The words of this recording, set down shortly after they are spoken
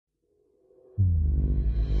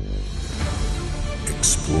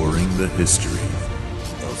Exploring the history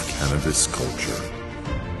of cannabis culture,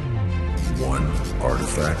 one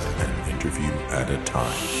artifact and interview at a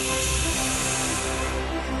time.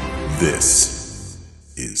 This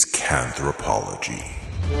is Canthropology.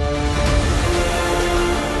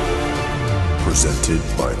 Presented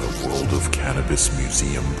by the World of Cannabis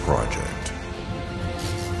Museum Project.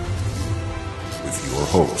 With your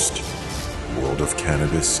host, World of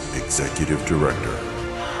Cannabis Executive Director,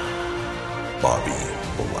 Bobby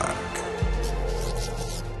Black.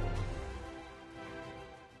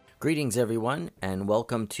 Greetings, everyone, and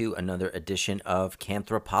welcome to another edition of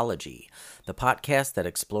Canthropology, the podcast that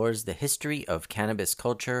explores the history of cannabis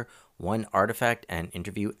culture, one artifact and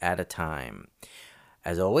interview at a time.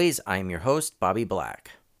 As always, I am your host, Bobby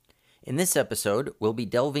Black. In this episode, we'll be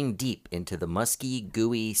delving deep into the musky,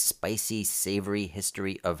 gooey, spicy, savory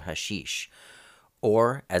history of hashish,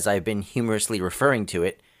 or, as I've been humorously referring to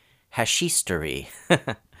it, hashistory.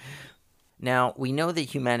 Now, we know that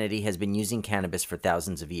humanity has been using cannabis for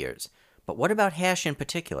thousands of years, but what about hash in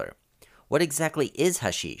particular? What exactly is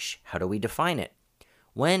hashish? How do we define it?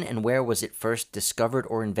 When and where was it first discovered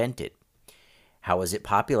or invented? How was it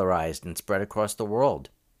popularized and spread across the world?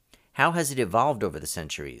 How has it evolved over the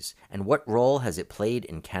centuries? And what role has it played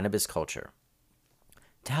in cannabis culture?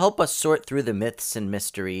 To help us sort through the myths and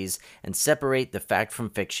mysteries and separate the fact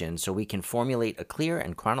from fiction so we can formulate a clear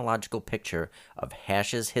and chronological picture of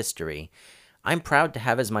hash's history, I'm proud to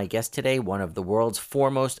have as my guest today one of the world's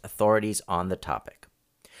foremost authorities on the topic.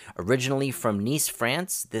 Originally from Nice,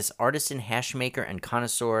 France, this artisan hash maker and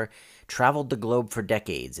connoisseur traveled the globe for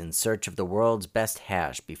decades in search of the world's best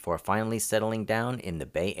hash before finally settling down in the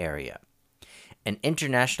Bay Area. An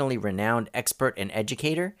internationally renowned expert and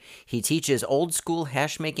educator, he teaches old-school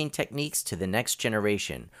hash-making techniques to the next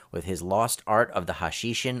generation with his Lost Art of the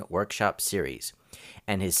Hashishin Workshop series.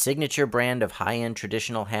 And his signature brand of high-end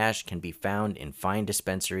traditional hash can be found in fine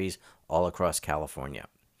dispensaries all across California.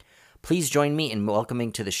 Please join me in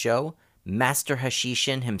welcoming to the show Master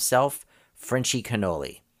Hashishin himself, Frenchy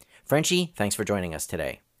Cannoli. Frenchy, thanks for joining us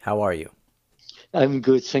today. How are you? I'm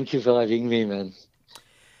good. Thank you for having me, man.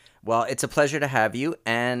 Well, it's a pleasure to have you.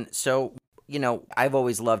 And so, I've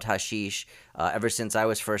always loved hashish ever since I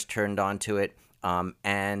was first turned on to it.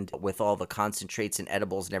 And with all the concentrates and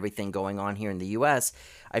edibles and everything going on here in the U.S.,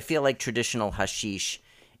 I feel like traditional hashish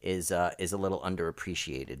is a little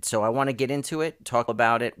underappreciated. So I want to get into it, talk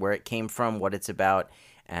about it, where it came from, what it's about,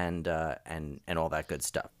 and all that good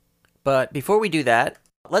stuff. But before we do that,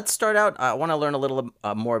 let's start out. I want to learn a little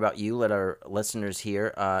more about you. Let our listeners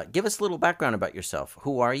here give us a little background about yourself.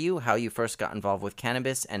 Who are you? How you first got involved with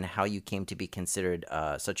cannabis, and how you came to be considered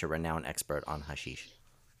such a renowned expert on hashish.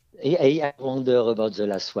 I wonder about the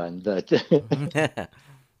last one, but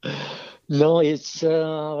no,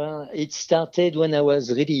 it started when I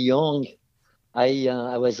was really young.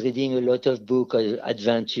 I was reading a lot of books,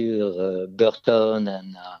 adventure, Burton,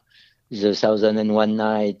 and The 1001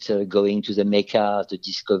 Night, going to the Mecca, the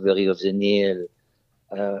discovery of the Nile.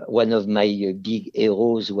 One of my big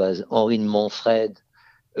heroes was Henri de Montfred,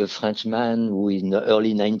 a Frenchman who in the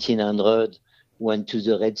early 1900 went to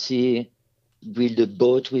the Red Sea, built a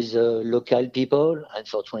boat with local people, and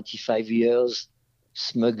for 25 years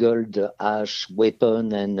smuggled hash,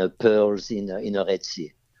 weapon, and pearls in the Red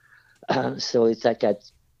Sea. So it's like I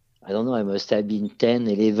don't know, I must have been 10,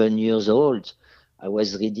 11 years old. I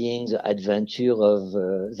was reading the adventure of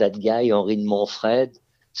that guy, Henri de Montfred,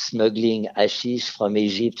 smuggling hashish from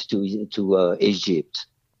Egypt to Egypt,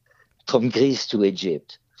 from Greece to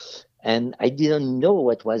Egypt. And I didn't know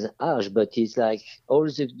what was hash, but it's like all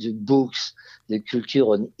the books, the culture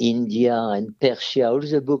on India and Persia, all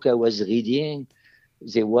the book I was reading,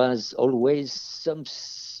 there was always some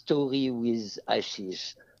story with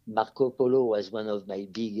hashish. Marco Polo was one of my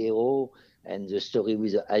big heroes, and the story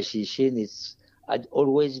with the hashishin, I'd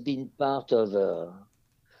always been part of the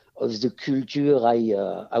culture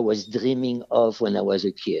I was dreaming of when I was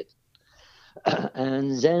a kid.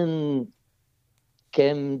 And then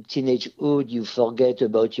came teenagehood, you forget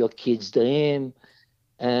about your kid's dream.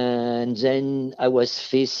 And then I was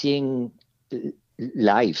facing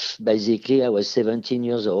life. Basically, I was 17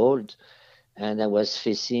 years old and I was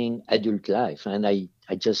facing adult life. And I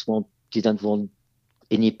just didn't want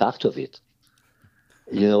any part of it.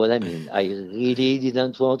 You know what I mean? I really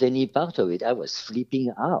didn't want any part of it. I was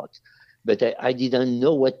flipping out, but I didn't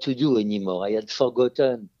know what to do anymore. I had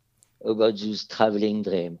forgotten about this traveling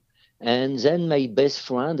dream. And then my best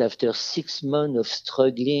friend, after 6 months of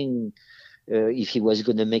struggling, if he was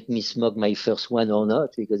going to make me smoke my first one or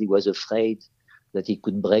not, because he was afraid that he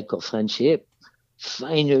could break our friendship,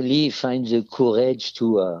 finally find the courage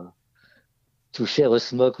to to share a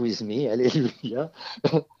smoke with me. Hallelujah.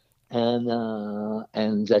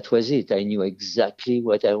 And that was it. I knew exactly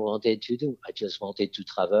what I wanted to do. I just wanted to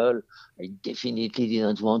travel. I definitely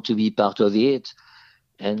didn't want to be part of it.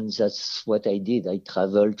 And that's what I did. I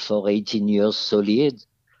traveled for 18 years solid.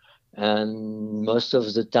 And most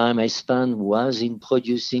of the time I spent was in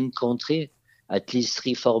producing country, at least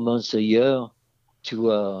 3-4 months a year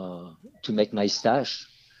to make my stash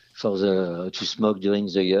to smoke during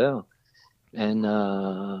the year. And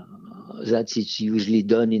that's it's usually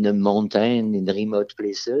done in a mountain, in remote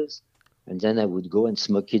places. And then I would go and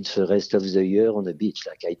smoke it for the rest of the year on the beach.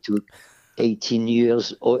 Like I took 18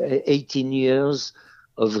 years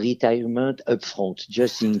of retirement up front,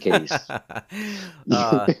 just in case.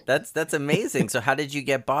 That's amazing. So how did you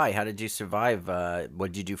get by? How did you survive?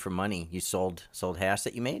 What did you do for money? You sold hash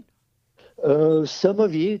that you made? Some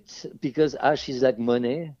of it, because hash is like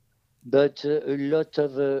money. But a lot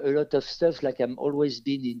of stuff, like I'm always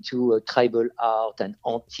been into tribal art and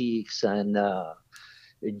antiques and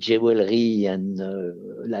jewelry and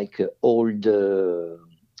like old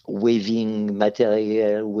waved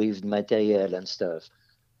material and stuff.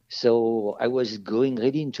 So I was going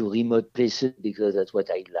really into remote places because that's what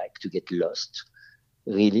I like, to get lost,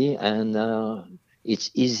 really. And it's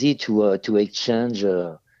easy to exchange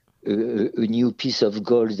a new piece of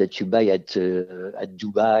gold that you buy at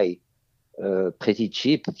Dubai. Pretty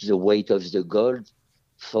cheap, the weight of the gold,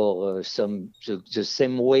 for the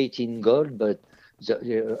same weight in gold, but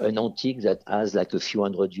an antique that has like a few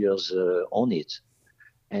hundred years on it.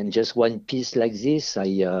 And just one piece like this,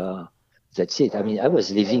 that's it. I mean, I was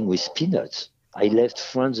living with peanuts. I left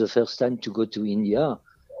France the first time to go to India.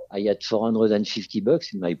 I had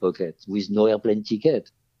 $450 in my pocket with no airplane ticket.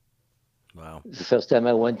 Wow. The first time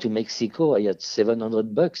I went to Mexico, I had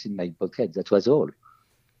 $700 in my pocket. That was all.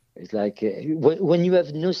 It's like when you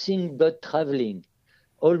have nothing but traveling,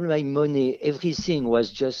 all my money, everything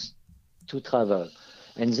was just to travel.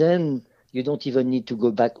 And then you don't even need to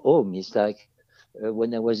go back home. It's like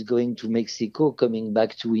when I was going to Mexico, coming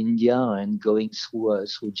back to India and going through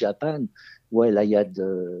Japan, well, I had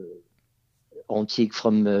antique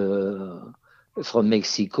from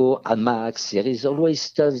Mexico, Amax. There is always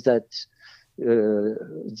stuff that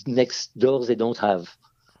next door they don't have.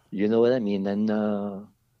 You know what I mean? And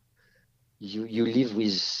you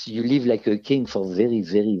live like a king for very,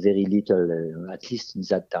 very, very little, at least in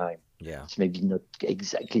that time. Yeah. It's maybe not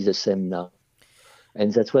exactly the same now.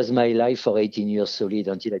 And that was my life for 18 years solid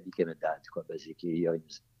until I became a dad, basically.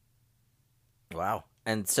 Wow.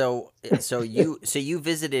 And so you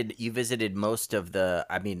visited most of the,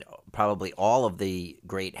 I mean, probably all of the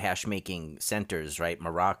great hash making centers, right?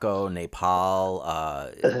 Morocco, Nepal,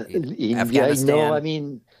 India,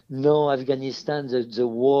 Afghanistan. No, Afghanistan. The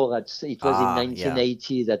war it was in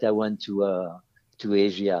 1980 yeah. that I went to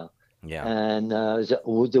Asia. Yeah. And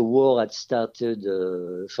the war had started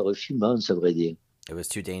for a few months already. It was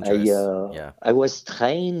too dangerous. I was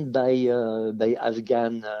trained by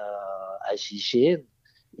Afghan Hashishin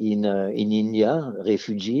in India,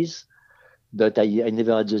 refugees, but I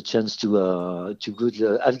never had the chance to go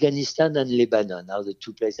to Afghanistan and Lebanon. Now the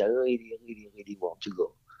two places I really, really, really want to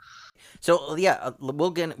go. So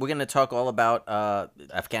we're gonna talk all about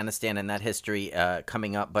Afghanistan and that history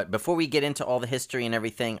coming up. But before we get into all the history and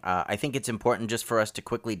everything, I think it's important just for us to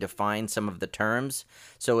quickly define some of the terms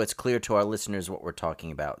so it's clear to our listeners what we're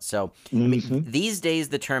talking about. So I mean, these days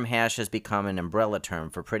the term hash has become an umbrella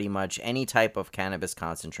term for pretty much any type of cannabis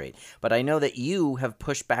concentrate. But I know that you have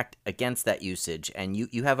pushed back against that usage, and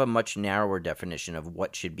you have a much narrower definition of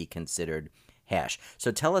what should be considered hash.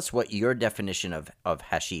 So tell us what your definition of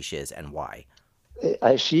hashish is and why.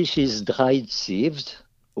 Hashish is dried sieved,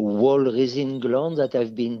 whole resin glands that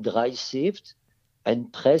have been dry sieved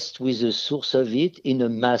and pressed with the source of it in a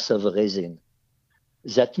mass of resin.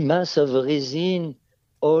 That mass of resin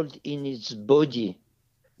holds in its body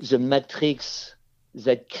the matrix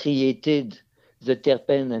that created the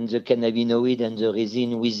terpene and the cannabinoid and the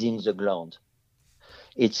resin within the gland.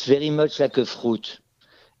 It's very much like a fruit.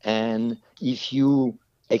 And if you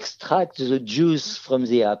extract the juice from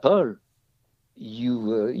the apple,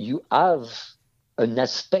 you have an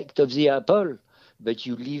aspect of the apple, but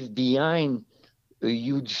you leave behind a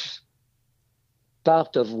huge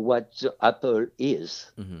part of what the apple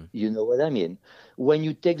is. Mm-hmm. You know what I mean? When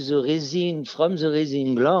you take the resin from the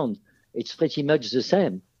resin gland, it's pretty much the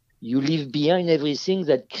same. You leave behind everything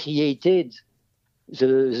that created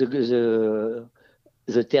the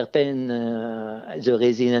terpene, the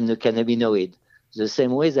resin, and the cannabinoid. The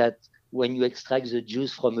same way that when you extract the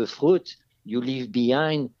juice from a fruit, you leave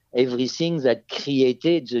behind everything that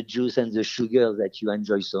created the juice and the sugar that you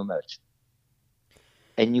enjoy so much.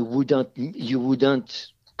 and you wouldn't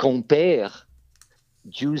compare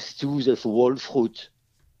juice to the whole fruit.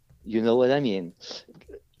 You know what I mean?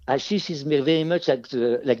 Hashish is very much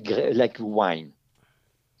like wine.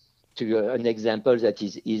 To an example that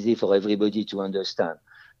is easy for everybody to understand.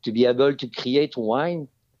 To be able to create wine,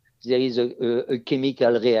 there is a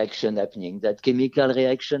chemical reaction happening. That chemical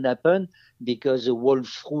reaction happens because the whole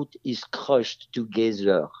fruit is crushed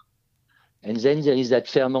together. And then there is that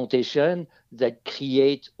fermentation that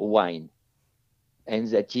creates wine. And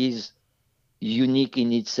that is unique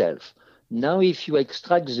in itself. Now, if you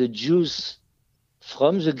extract the juice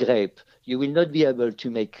from the grape, you will not be able to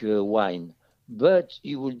make wine, but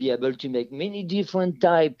you will be able to make many different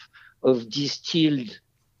types of distilled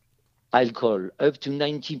alcohol, up to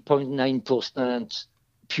 90.9%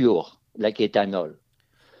 pure, like ethanol.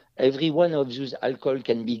 Every one of those alcohol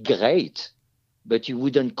can be great, but you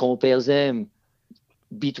wouldn't compare them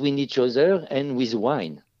between each other and with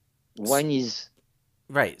wine. Wine is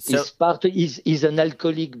right. So is an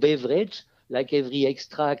alcoholic beverage, like every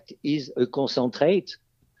extract is a concentrate,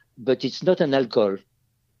 but it's not an alcohol.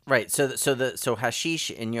 Right. So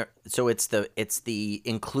hashish it's the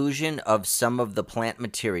inclusion of some of the plant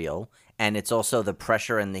material, and it's also the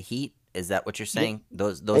pressure and the heat. Is that what you're saying?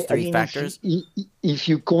 Yeah. Those three factors? If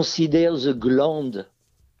you consider the gland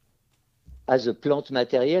as a plant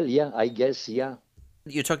material, yeah, I guess, yeah.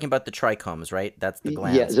 You're talking about the trichomes, right? That's the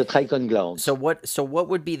glands. Yeah, the trichome glands. So what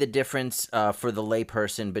would be the difference for the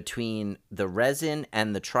layperson between the resin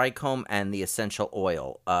and the trichome and the essential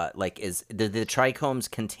oil? Do the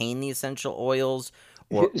trichomes contain the essential oils?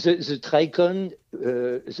 Or the trichome,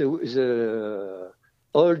 the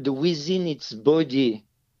oil within its body,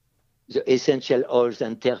 the essential oils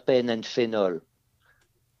and terpene and phenol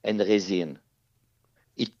and resin,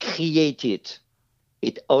 it created,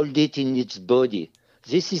 it holds it in its body.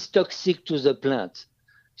 This is toxic to the plant.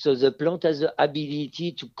 So the plant has the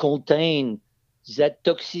ability to contain that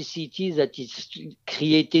toxicity that is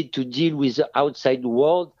created to deal with the outside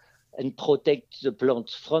world and protect the plant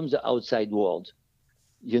from the outside world.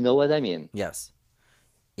 You know what I mean? Yes.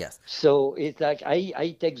 Yes. So it's like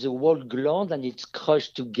I take the whole gland and it's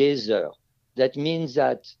crushed together. That means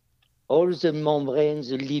that all the membranes,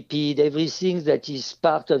 the lipid, everything that is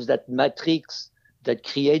part of that matrix that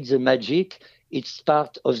creates the magic, it's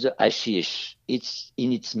part of the hashish. It's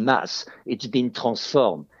in its mass. It's been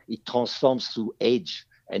transformed. It transforms through age.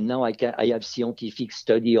 And now I have scientific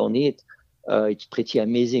study on it. It's pretty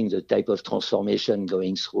amazing, the type of transformation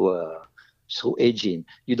going through aging.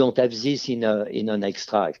 You don't have this in an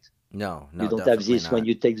extract. No, you don't have this not. When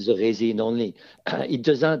you take the resin only. It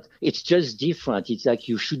doesn't. It's just different. It's like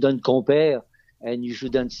you shouldn't compare, and you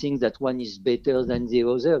shouldn't think that one is better than the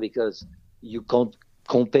other, because you can't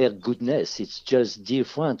compare goodness. It's just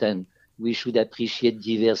different, and we should appreciate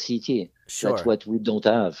diversity. Sure. That's what we don't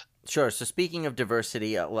have. Sure. So speaking of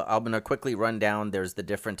diversity, I'm going to quickly run down. There's the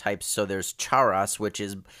different types. So there's charas, which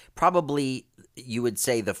is probably, you would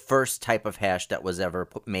say, the first type of hash that was ever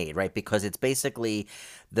made, right? Because it's basically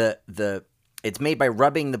it's made by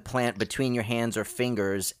rubbing the plant between your hands or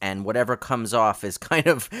fingers, and whatever comes off is kind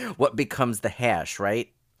of what becomes the hash,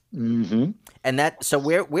 right? Mm-hmm. And that, so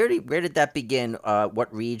where did that begin?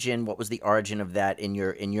 What region? What was the origin of that in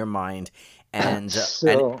your mind? And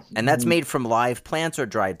that's made from live plants or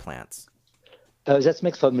dried plants? That's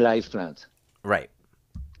made from live plants. Right.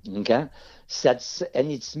 Okay.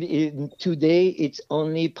 Today it's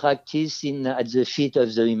only practiced at the feet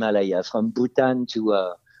of the Himalaya, from Bhutan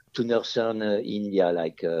to northern India,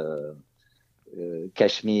 like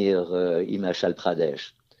Kashmir, Himachal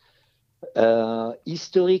Pradesh.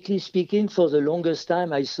 Historically speaking, for the longest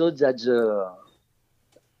time, I thought that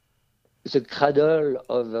the cradle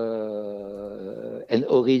of an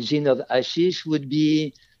origin of hashish would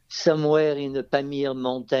be somewhere in the Pamir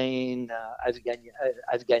mountain,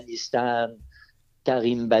 Afghanistan,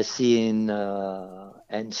 Tarim Basin,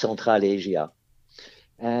 and Central Asia.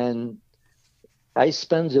 And I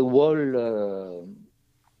spent the whole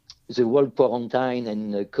quarantine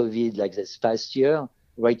and COVID, like this past year,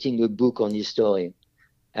 writing a book on history.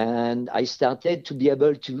 And I started to be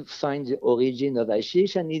able to find the origin of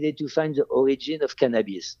hashish. I needed to find the origin of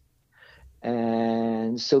cannabis.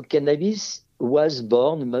 And so cannabis was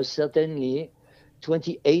born, most certainly,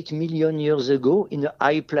 28 million years ago in the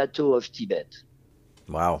high plateau of Tibet.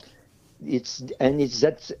 Wow.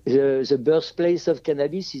 The birthplace of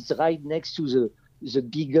cannabis is right next to the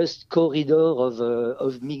biggest corridor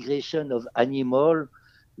of migration of animal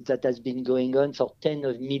that has been going on for tens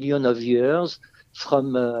of millions of years,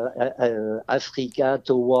 from Africa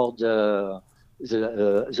toward the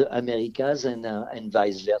Americas and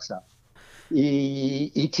vice versa.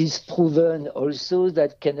 It is proven also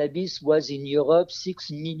that cannabis was in Europe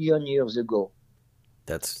 6 million years ago.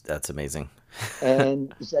 That's amazing.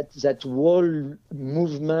 And that whole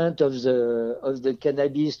movement of the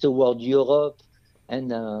cannabis toward Europe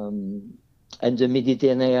and the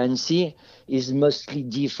Mediterranean Sea is mostly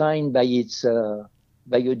defined by its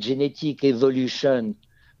biogenetic evolution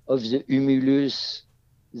of the humulus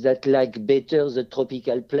that like better the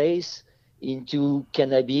tropical place into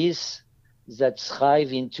cannabis that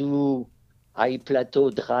thrive into high plateau,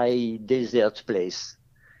 dry desert place.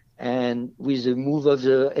 And with the move of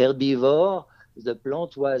the herbivore, the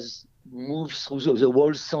plant was moved through the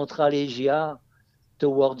whole Central Asia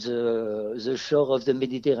towards the shore of the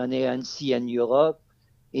Mediterranean Sea and Europe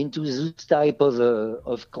into this type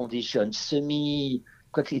of conditions.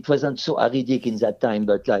 It wasn't so aridic in that time,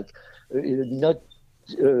 but like not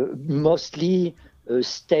mostly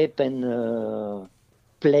steppe and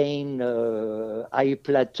plain, high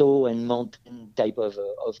plateau and mountain type of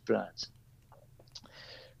plants.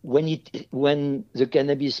 When the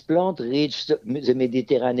cannabis plant reached the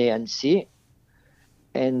Mediterranean Sea,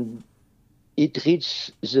 and it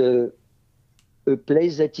reached a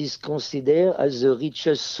place that is considered as the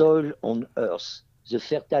richest soil on earth, the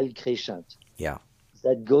Fertile Crescent. Yeah.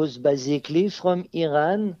 That goes basically from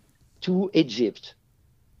Iran to Egypt.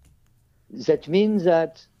 That means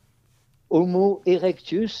that Homo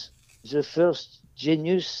erectus, the first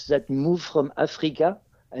genus that moved from Africa,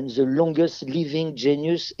 and the longest living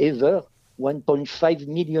genus ever, 1.5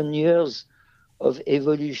 million years of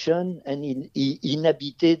evolution, and he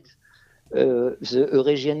inhabited the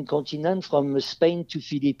Eurasian continent from Spain to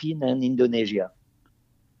Philippines and Indonesia.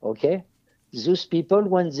 Okay? Those people,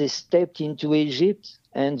 when they stepped into Egypt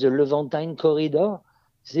and the Levantine corridor,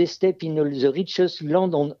 they stepped in the richest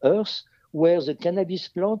land on earth where the cannabis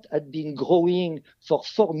plant had been growing for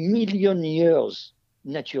 4 million years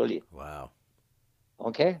naturally. Wow.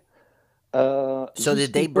 Okay. So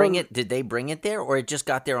did they bring it? Did they bring it there, or it just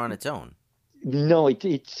got there on its own? No,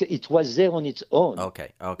 it was there on its own.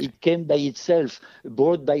 Okay. It came by itself,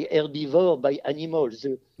 brought by herbivore, by animals.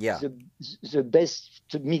 The best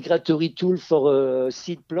migratory tool for a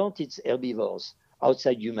seed plant, it's herbivores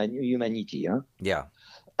outside humanity. Huh? Yeah.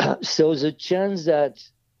 So the chance that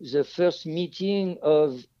the first meeting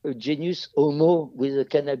of a genus Homo with a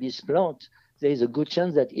cannabis plant, there is a good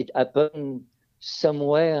chance that it happened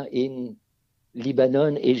somewhere in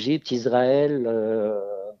Lebanon, Egypt, Israel,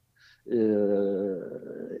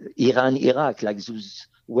 Iran, Iraq, like those,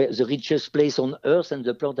 where the richest place on earth, and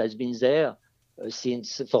the plant has been there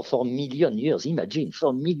for 4 million years. Imagine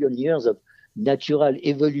 4 million years of natural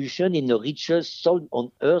evolution in the richest soil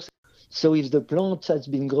on earth. So if the plant has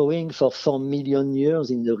been growing for 4 million years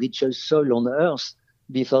in the richest soil on earth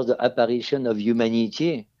before the apparition of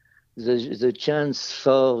humanity, the chance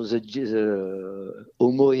for the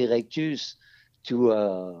Homo erectus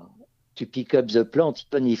to pick up the plant,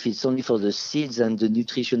 even if it's only for the seeds and the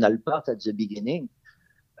nutritional part at the beginning,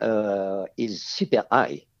 is super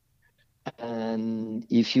high. And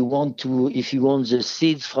if you want the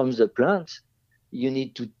seeds from the plant, you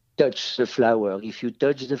need to touch the flower. If you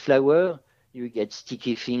touch the flower, you get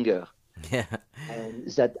sticky finger. Yeah. And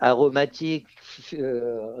that aromatic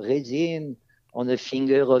resin on the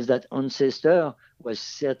finger of that ancestor was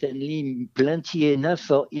certainly plenty enough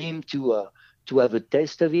for him to have a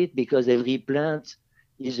taste of it, because every plant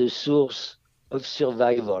is a source of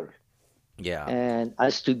survival. Yeah. And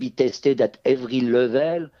has to be tested at every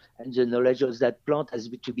level, and the knowledge of that plant has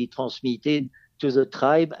to be transmitted to the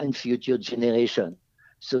tribe and future generation.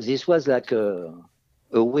 So this was like a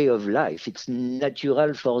way of life. It's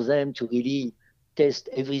natural for them to really test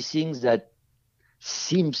everything that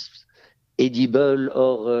seems edible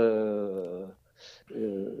or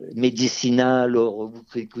medicinal, or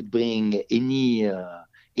could bring any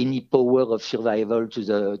power of survival to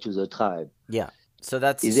the tribe. Yeah. So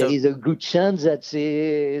there is a good chance that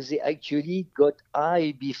they actually got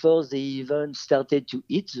high before they even started to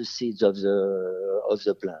eat the seeds of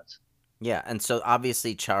the plant. Yeah, and so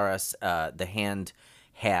obviously Charas, the hand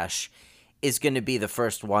hash, is going to be the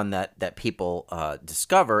first one that people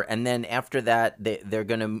discover, and then after that they're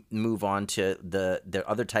going to move on to the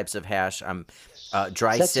other types of hash.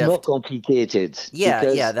 Dry That's sift. More complicated.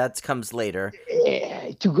 Yeah, that comes later.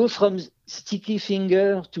 To go from sticky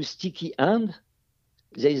finger to sticky hand,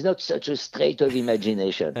 there is not such a strait of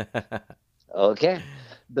imagination. Okay,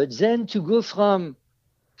 but then to go from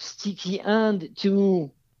sticky hand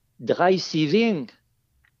to dry sieving,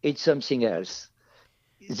 it's something else.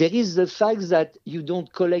 There is the fact that you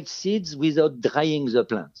don't collect seeds without drying the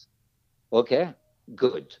plant. Okay,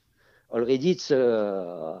 good. Already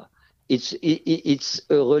it's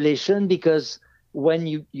a relation because when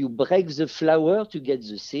you break the flower to get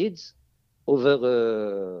the seeds over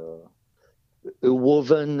a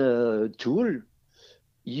woven tool,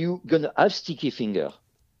 you're gonna have sticky finger.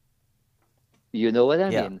 You know what I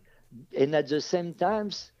mean? And at the same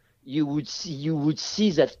time, you would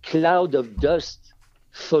see that cloud of dust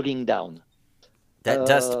falling down. That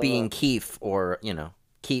dust being keef, or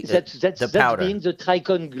keef. That's the powder. being the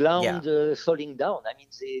trichome gland falling down. I mean,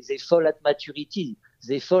 they fall at maturity.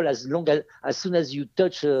 They fall as soon as you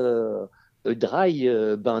touch a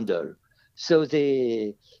dry bundle. So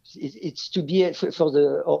it's to be for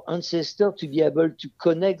our ancestor to be able to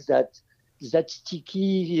connect that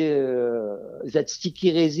sticky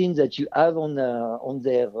resin that you have on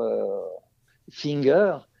their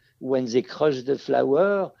finger when they crush the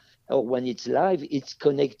flower, or when it's live, it's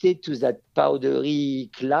connected to that powdery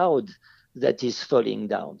cloud that is falling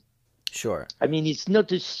down. Sure. I mean, it's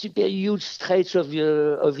not a super huge stretch of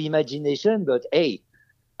imagination, but hey,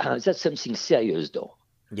 that's something serious, though.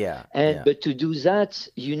 Yeah. But to do that,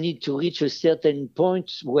 you need to reach a certain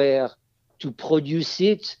point where, to produce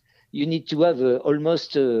it, you need to have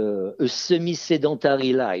almost a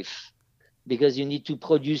semi-sedentary life, because you need to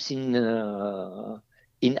produce in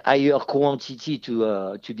higher quantity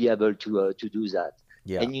to be able to do that.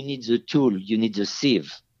 Yeah. And you need the tool, you need the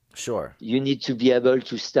sieve. Sure. You need to be able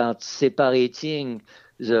to start separating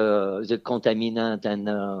the contaminant and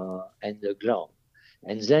the gland.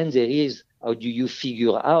 And then there is, how do you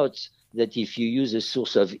figure out that if you use a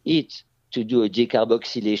source of heat to do a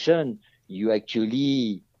decarboxylation, you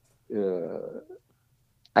actually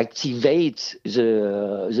activate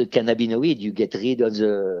the cannabinoid. You get rid of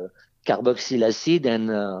the carboxyl acid and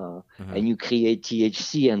you create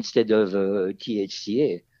THC instead of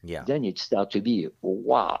THCA. Yeah. Then it starts to be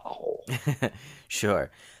wow. Sure.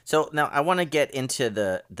 So now I want to get into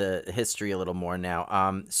the history a little more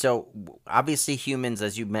now. So obviously humans,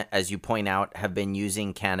 as you point out, have been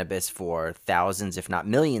using cannabis for thousands, if not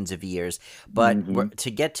millions of years. But to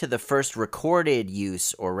get to the first recorded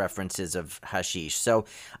use or references of hashish, so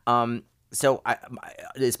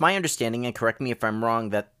it's my understanding, and correct me if I'm wrong,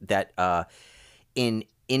 that in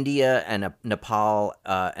India and Nepal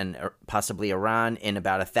and possibly Iran, in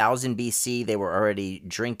about 1000 BC, they were already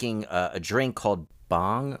drinking a drink called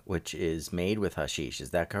bhang, which is made with hashish.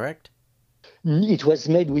 Is that correct? It was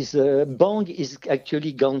made with bhang is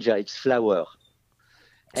actually ganja. It's flower.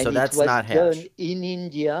 And so that's it was not hash. done in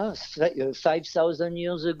India 5,000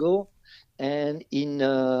 years ago, and in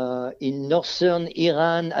northern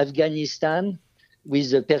Iran, Afghanistan,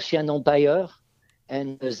 with the Persian Empire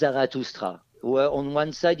and Zarathustra. Where on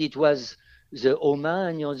one side it was the Oma,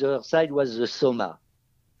 and on the other side was the Soma.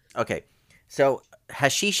 Okay, so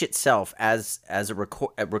hashish itself, as a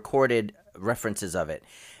recorded references of it,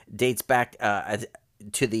 dates back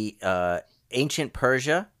to the ancient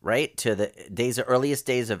Persia, right? To the earliest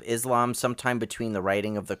days of Islam, sometime between the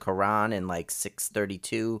writing of the Quran in like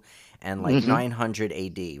 632 and like 900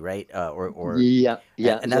 AD, right?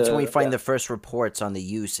 And that's when we find the first reports on the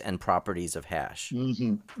use and properties of hash.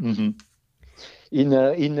 And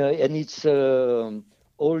it's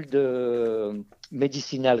old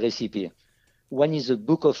medicinal recipe. One is a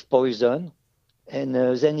book of poison, and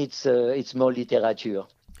then it's more literature.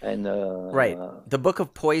 And right, the Book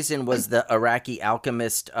of Poison was the Iraqi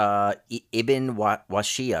alchemist Ibn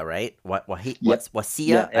Washia, right?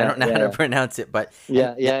 Wasiya? I don't know how to pronounce it, but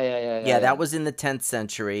that was in the 10th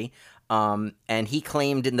century. And he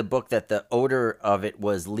claimed in the book that the odor of it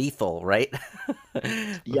was lethal, right?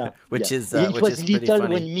 Which is lethal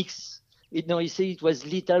funny. When mixed. He said it was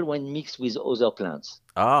lethal when mixed with other plants.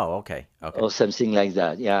 Oh, okay. Or something like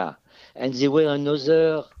that. Yeah, and there were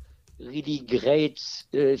another really great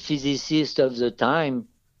physicist of the time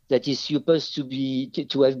that is supposed to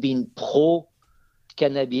have been pro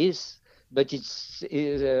cannabis, but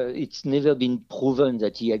it's never been proven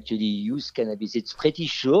that he actually used cannabis. It's pretty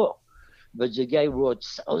sure. But the guy wrote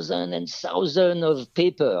thousands and thousands of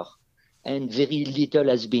paper, and very little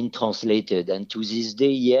has been translated. And to this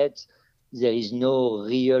day yet, there is no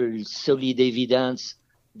real solid evidence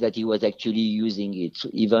that he was actually using it,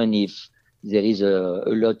 even if there is a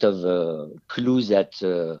lot of clues that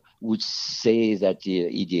would say that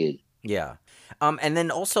he did. Yeah. And then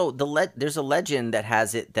also there's a legend that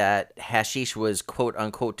has it that hashish was quote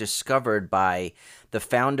unquote discovered by the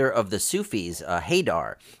founder of the Sufis,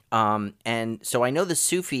 Haydar. And so I know the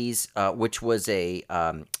Sufis, which was a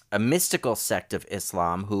mystical sect of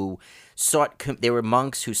Islam who they were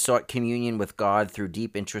monks who sought communion with God through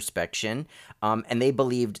deep introspection. And they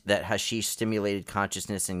believed that hashish stimulated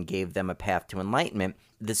consciousness and gave them a path to enlightenment.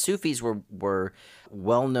 the Sufis were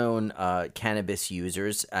well-known cannabis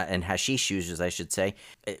users and hashish users, I should say.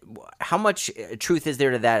 How much truth is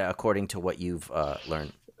there to that, according to what you've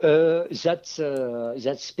learned?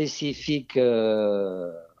 That specific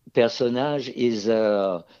personage is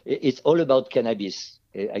it's all about cannabis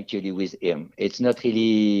actually with him. It's not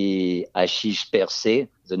really hashish per se,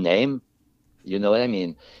 the name. You know what I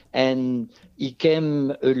mean? And he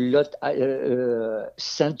came a lot,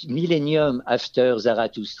 millennium after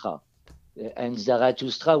Zarathustra. And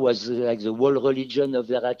Zarathustra was like the whole religion of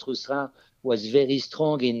Zarathustra was very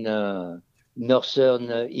strong in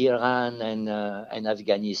northern Iran and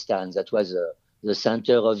Afghanistan. That was the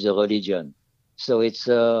center of the religion. So it's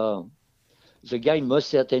the guy most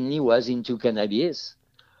certainly was into cannabis.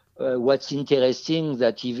 What's interesting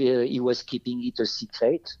that he was keeping it a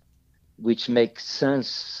secret, which makes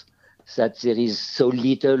sense that there is so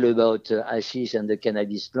little about hashish and the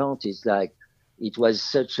cannabis plant. It's like it was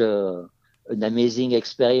such an amazing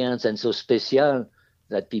experience and so special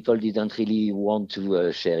that people didn't really want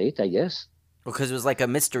to share it, I guess. Because it was like a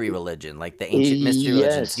mystery religion, like the ancient mystery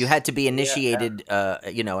religions. You had to be initiated,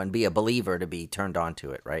 and be a believer to be turned on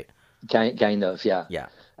to it, right? Kind of, yeah. Yeah.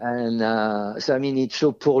 And so I mean, it's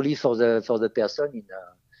so poorly for the person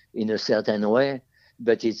in a certain way.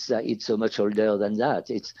 But it's so much older than that.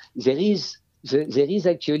 There is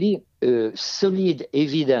actually solid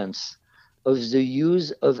evidence of the use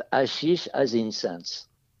of hashish as incense,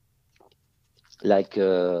 like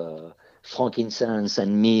frankincense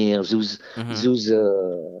and myrrh, those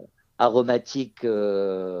aromatic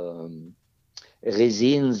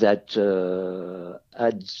resins that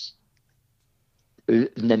had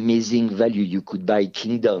an amazing value. You could buy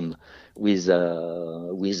kingdom with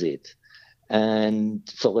it. And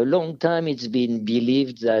for a long time, it's been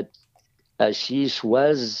believed that hashish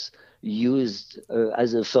was used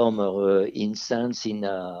as a form of incense in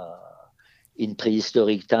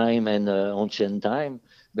prehistoric time and ancient time,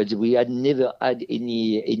 but we had never had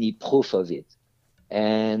any proof of it.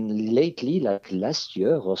 And lately, like last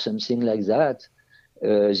year or something like that,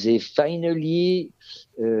 they finally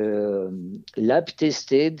lab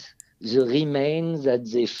tested the remains that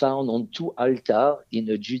they found on two altars in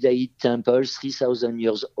a Judaic temple 3,000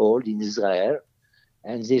 years old in Israel.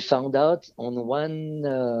 And they found out on one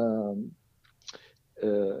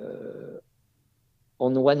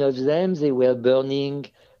of them, they were burning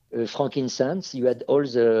frankincense. You had all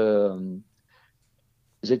the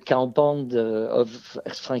compound of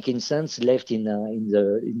frankincense left in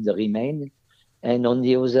the remain. And on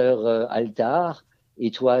the other altar,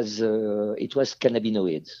 it was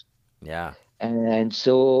cannabinoids. Yeah. And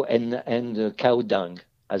so cow dung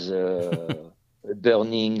as a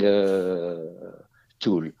burning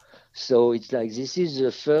tool. So it's like this is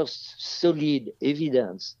the first solid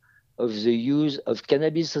evidence of the use of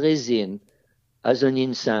cannabis resin as an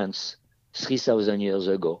incense 3,000 years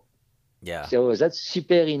ago. Yeah. So that's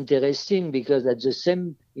super interesting because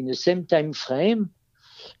in the same time frame,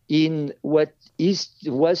 in what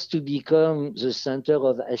was to become the center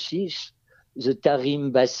of hashish, the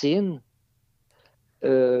Tarim Basin,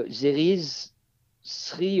 there is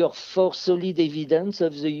 3 or 4 solid evidence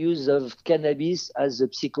of the use of cannabis as a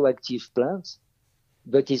psychoactive plant,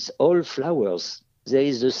 but it's all flowers. There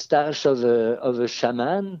is a stash of a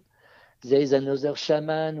shaman. There is another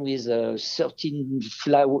shaman with 13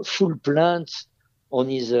 full plants on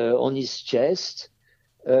his chest.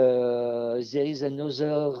 There is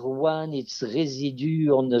another one. It's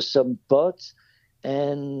residue on some pot,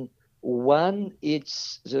 and one,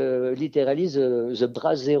 it's literally the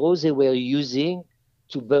brasero they were using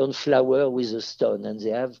to burn flour with a stone, and they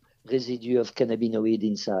have residue of cannabinoid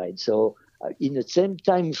inside. So in the same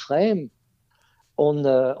time frame, on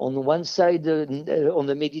one side, on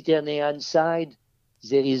the Mediterranean side,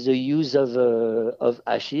 there is the use of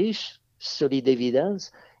hashish, solid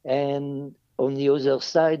evidence, and on the other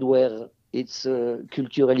side, where it's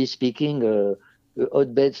culturally speaking a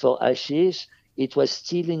hotbed for hashish, it was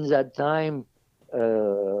still in that time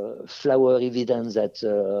flower evidence that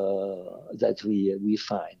we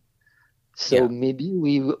find. So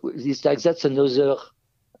maybe that's another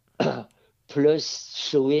plus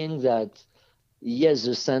showing that yes,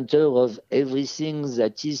 the center of everything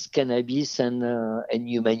that is cannabis and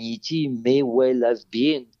humanity may well have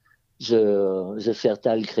been the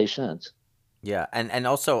Fertile Crescent. Yeah, and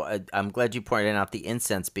also I'm glad you pointed out the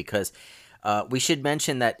incense because we should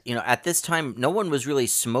mention that, at this time, no one was really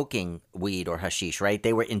smoking weed or hashish, right?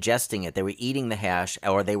 They were ingesting it. They were eating the hash,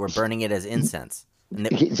 or they were burning it as incense. And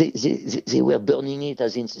they were burning it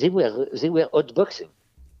as incense. They were hotboxing.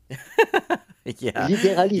 Yeah.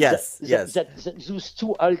 Literally, Yes. Yes. those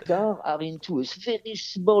two altars are into a very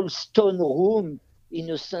small stone room in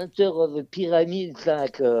the center of a pyramid. It's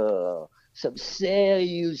like some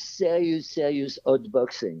serious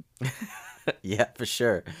outboxing. Yeah, for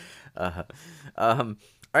sure. Uh, um,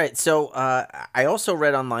 all right. So I also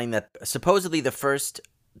read online that supposedly the first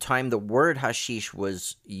time the word hashish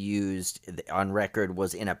was used on record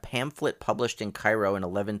was in a pamphlet published in Cairo in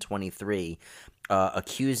 1123,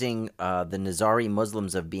 accusing the Nizari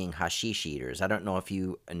Muslims of being hashish eaters. I don't know if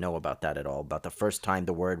you know about that at all, about the first time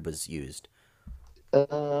the word was used.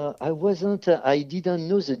 I didn't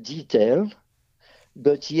know the detail,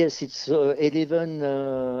 but yes, it's 10th,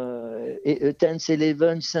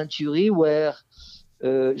 11th century where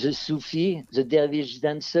the Sufi, the dervish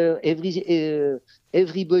dancer,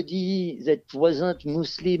 everybody that wasn't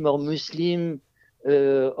Muslim or Muslim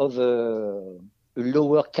of a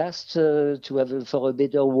lower caste, for a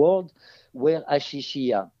better word, were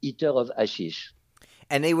Ashishia, eater of hashish.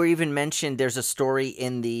 And they were even mentioned. There's a story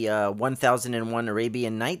in the 1001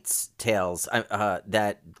 Arabian Nights tales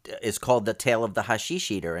that is called the Tale of the Hashish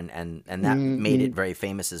Eater, and that made it very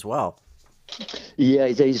famous as well.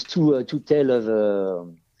 Yeah, there is two tale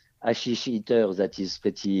of hashish eaters that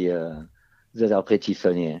are pretty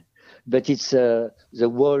funny. But it's the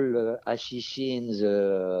whole hashishin,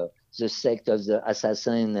 the sect of the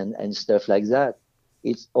assassin and stuff like that.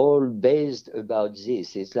 It's all based about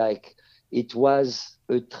this. It's like it was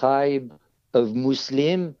a tribe of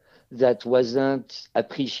Muslim that wasn't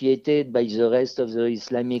appreciated by the rest of the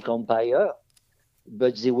Islamic Empire,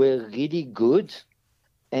 but they were really good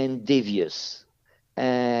and devious.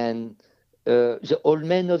 And the old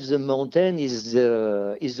man of the mountain is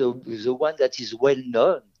the one that is well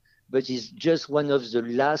known, but is just one of the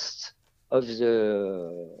last of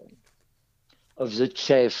the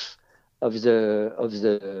chief of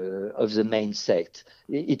the main sect.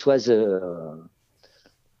 It was a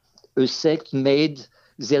sect made.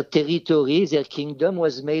 Their territory, their kingdom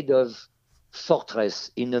was made of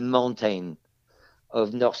fortress in a mountain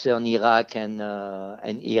of northern Iraq and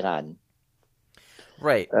Iran.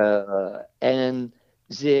 Right. And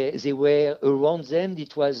they were around them.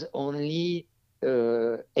 It was only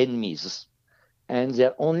enemies, and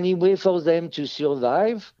the only way for them to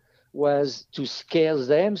survive was to scare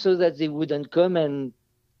them so that they wouldn't come and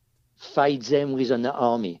fight them with an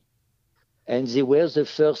army. And they were the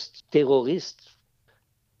first terrorists.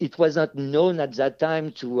 It was not known at that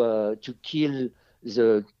time to kill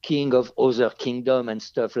the king of other kingdom and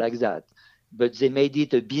stuff like that. But they made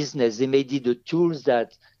it a business. They made it a tools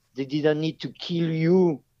that they didn't need to kill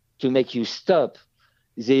you to make you stop.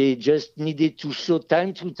 They just needed to show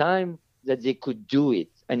time to time that they could do it.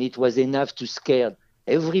 And it was enough to scare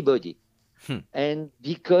everybody. And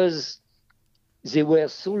because they were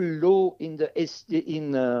so low in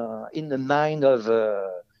the mind of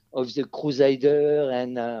the Crusader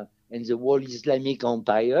and the whole Islamic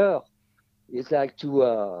Empire, it's like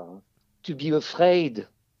to be afraid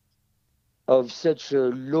of such a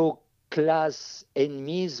low class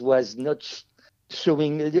enemies was not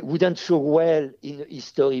wouldn't show well in a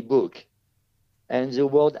history book. And the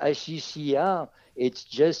word Ashishia, it's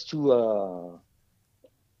just to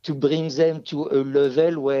bring them to a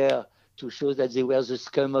level where to show that they were the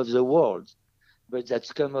scum of the world. But that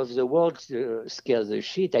scum of the world scares the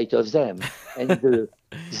shit out of them. And there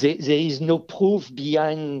is no proof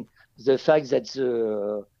behind the fact that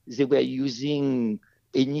they were using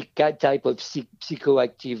any type of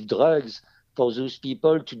psychoactive drugs for those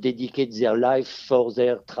people to dedicate their life for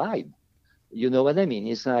their tribe. You know what I mean?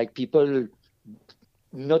 It's like people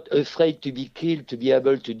not afraid to be killed, to be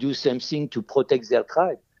able to do something to protect their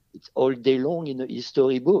tribe. It's all day long in a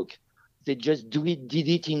history book. They just did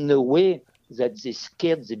it in a way that they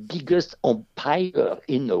scared the biggest empire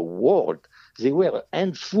in the world. They were a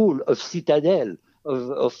handful of citadel,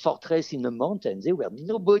 of fortress in the mountains. They were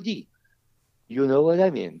nobody. You know what I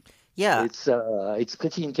mean? Yeah. It's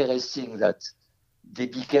pretty interesting that they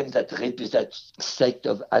became that sect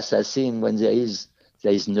of assassin when there is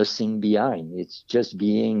nothing behind. It's just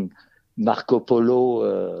being Marco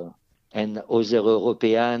Polo and other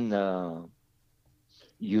European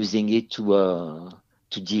using it to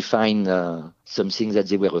define something that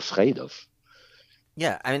they were afraid of.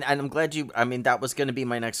 Yeah, I mean, and I'm glad that was going to be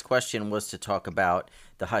my next question, was to talk about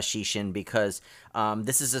the Hashishin, because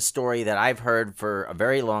this is a story that I've heard for a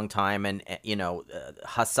very long time. And,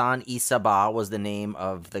 Hassan Isaba was the name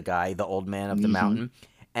of the guy, the old man of the mountain.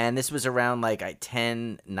 and this was around like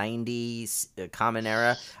 1090 Common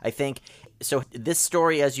Era, I think. So this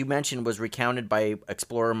story, as you mentioned, was recounted by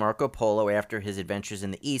explorer Marco Polo after his adventures in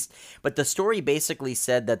the East. But the story basically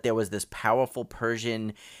said that there was this powerful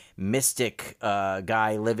Persian mystic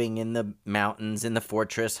guy living in the mountains in the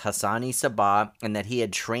fortress, Hassani Sabah, and that he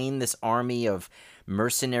had trained this army of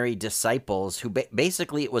mercenary disciples who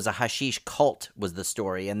basically it was a hashish cult was the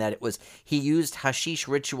story, and that it was he used hashish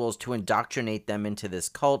rituals to indoctrinate them into this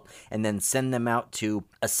cult and then send them out to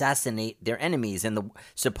assassinate their enemies. And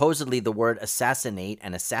supposedly the word assassinate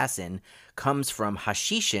and assassin comes from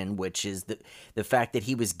hashishin, which is the fact that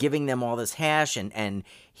he was giving them all this hash, and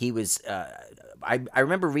he was I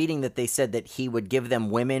remember reading that they said that he would give them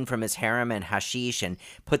women from his harem and hashish and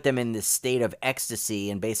put them in this state of ecstasy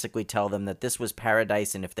and basically tell them that this was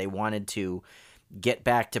paradise, and if they wanted to get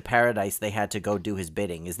back to paradise, they had to go do his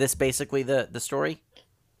bidding. Is this basically the story?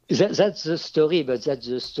 That's the story, but that's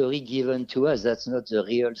the story given to us. That's not the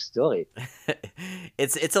real story.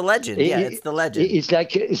 It's a legend. Yeah, it's the legend. It's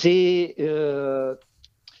like the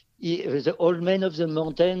old man of the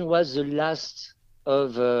mountain was the last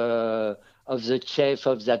of the chief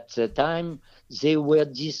of that time. They were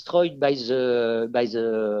destroyed by the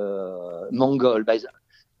Mongol, by the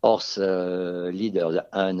horse leader, the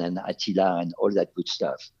Hun and Attila and all that good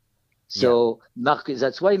stuff. So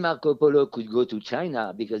that's why Marco Polo could go to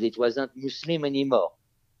China, because it wasn't Muslim anymore.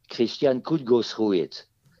 Christian could go through it.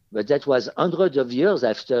 But that was hundreds of years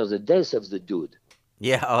after the death of the dude.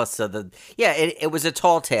 Yeah. Oh, so it was a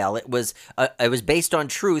tall tale. It was based on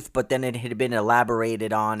truth, but then it had been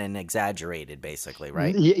elaborated on and exaggerated, basically,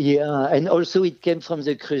 right? Yeah, and also it came from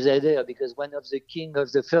the Crusader, because one of the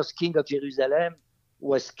first king of Jerusalem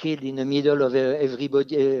was killed in the middle of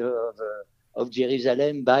everybody of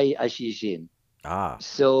Jerusalem by Hashishin.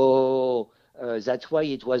 So that's why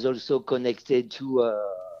it was also connected to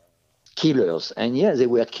killers. And yeah, they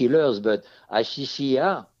were killers, but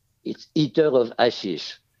Hashishia, it's eater of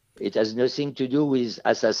hashish. It has nothing to do with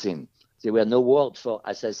assassin. There were no word for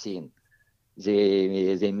assassin.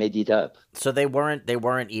 They made it up. So they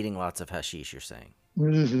weren't eating lots of hashish, you're saying?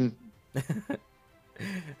 Mm-hmm.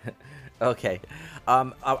 Okay.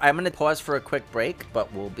 I'm going to pause for a quick break,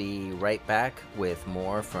 but we'll be right back with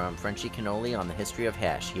more from Frenchy Cannoli on the history of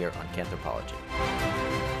hash here on Canthropology.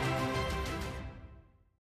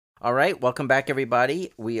 All right, welcome back,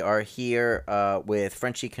 everybody. We are here with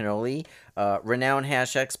Frenchy Cannoli, renowned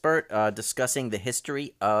hash expert, discussing the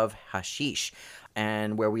history of hashish.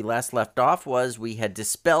 And where we last left off was we had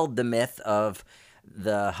dispelled the myth of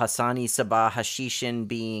the Hassani Sabah Hashishin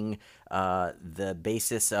being the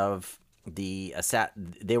basis of they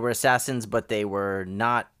were assassins, but they were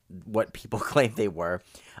not what people claimed they were.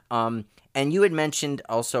 And you had mentioned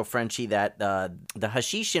also, Frenchy, that the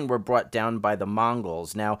Hashishin were brought down by the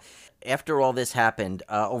Mongols. Now, after all this happened,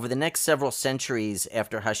 over the next several centuries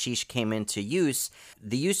after hashish came into use,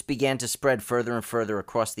 the use began to spread further and further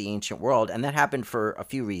across the ancient world, and that happened for a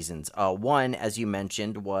few reasons. One, as you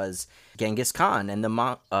mentioned, was Genghis Khan and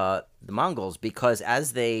the Mongols, because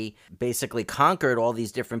as they basically conquered all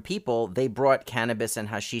these different people, they brought cannabis and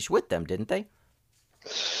hashish with them, didn't they?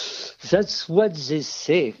 That's what they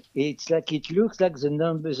say. It looks like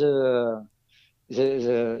the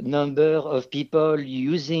number of people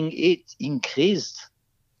using it increased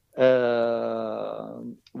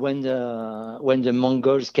when the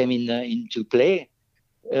Mongols came into play.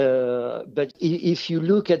 But if you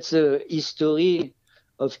look at the history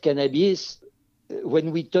of cannabis, when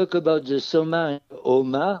we talk about the Soma and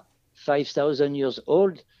Oma, 5,000 years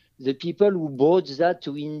old, the people who brought that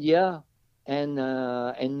to India and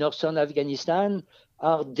northern Afghanistan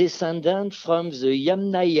are descendants from the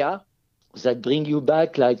Yamnaya, that bring you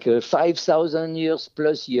back like 5,000 years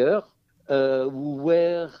plus who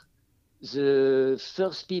were the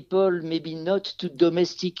first people, maybe not to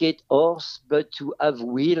domesticate horse, but to have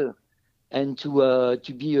will and to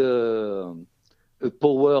be a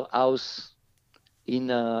powerhouse in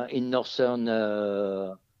northern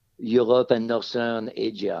Europe and northern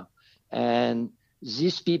Asia. And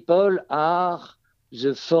these people are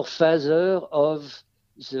the forefather of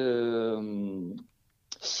the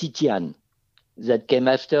Scythian that came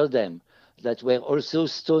after them, that were also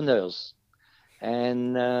stoners.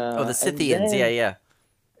 And the Scythians, yeah.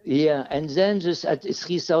 Yeah, and then at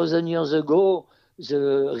 3,000 years ago,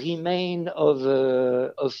 the remain of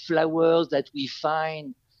flowers that we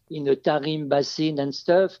find in the Tarim Basin and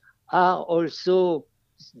stuff are also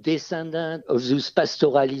descendants of those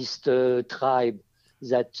pastoralist tribe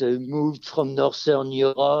that moved from northern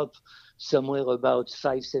Europe somewhere about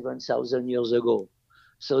 5,000-7,000 years ago.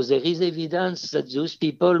 So there is evidence that those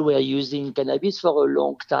people were using cannabis for a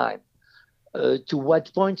long time. To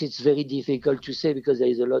what point, it's very difficult to say because there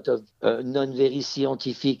is a lot of non-very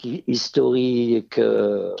scientific historic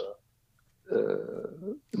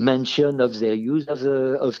mention of their use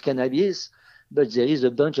of cannabis, but there is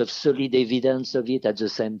a bunch of solid evidence of it at the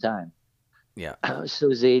same time. Yeah.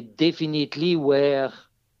 So they definitely were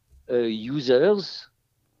users.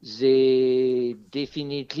 They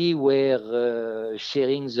definitely were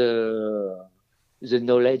sharing the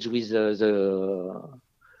knowledge with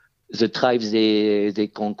the tribes they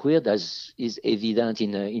conquered, as is evident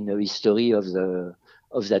in the history of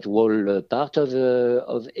that whole part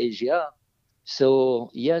of Asia. So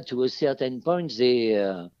yeah, to a certain point, they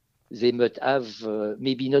might have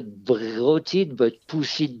maybe not brought it, but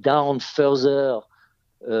push it down further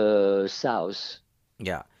south.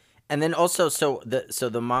 Yeah. And then also, so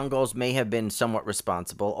the Mongols may have been somewhat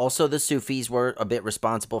responsible. Also, the Sufis were a bit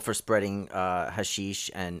responsible for spreading hashish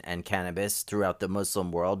and cannabis throughout the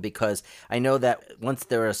Muslim world, because I know that once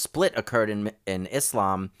a split occurred in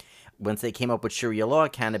Islam, once they came up with Sharia law,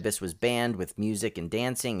 cannabis was banned with music and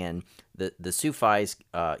dancing, and the Sufis,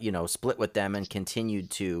 split with them and continued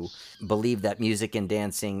to believe that music and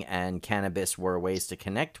dancing and cannabis were ways to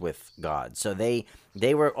connect with God. So they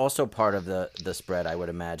were also part of the spread, I would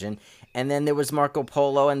imagine. And then there was Marco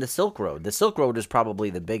Polo and the Silk Road. The Silk Road is probably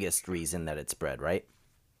the biggest reason that it spread, right?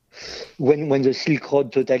 When the Silk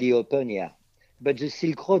Road totally opened, yeah. But the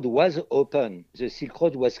Silk Road was open. The Silk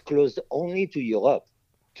Road was closed only to Europe,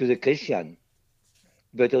 to the Christian.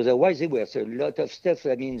 But otherwise, there was a lot of stuff.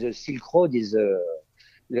 I mean, the Silk Road is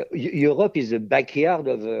Europe is the backyard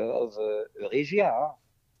of Eurasia. Huh?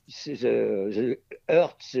 The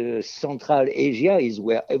Earth, Central Asia, is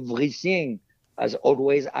where everything has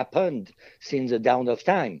always happened since the dawn of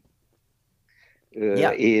time.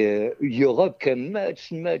 Europe came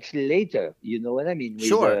much, much later. You know what I mean?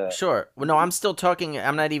 Sure. Well, no, I'm still talking.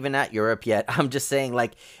 I'm not even at Europe yet. I'm just saying,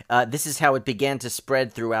 like, this is how it began to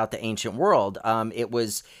spread throughout the ancient world. It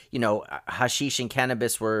was, hashish and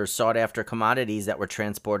cannabis were sought after commodities that were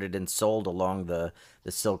transported and sold along the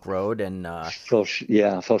Silk Road. And for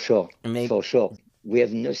sure. For sure. We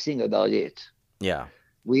have nothing about it. Yeah.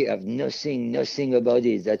 We have nothing about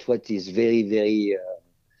it. That's what is very, very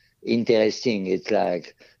interesting. It's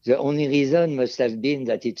like the only reason must have been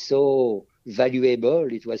that it's so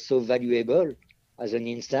valuable. It was so valuable as an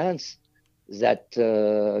instance that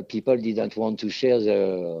people didn't want to share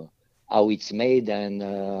how it's made and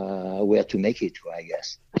where to make it, I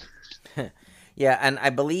guess. Yeah, and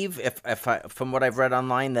I believe from what I've read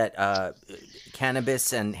online that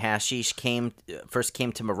cannabis and hashish first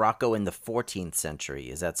came to Morocco in the 14th century.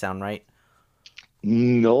 Does that sound right?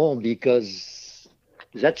 No, because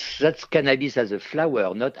that's cannabis as a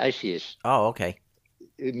flower, not hashish. Oh, okay.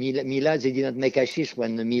 Mila, they didn't make hashish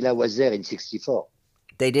when Mila was there in 1964.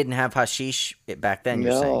 They didn't have hashish back then,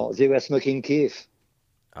 you're saying? No, they were smoking keef.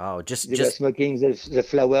 Oh, were smoking the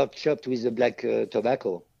flower chopped with the black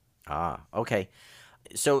tobacco. Ah, okay.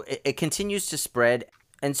 So it continues to spread.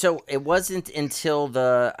 And so it wasn't until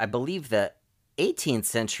I believe the 18th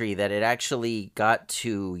century that it actually got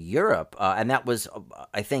to Europe. And that was,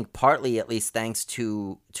 I think, partly at least thanks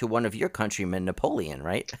to one of your countrymen, Napoleon,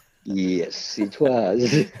 right? Yes, it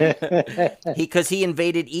was. Because he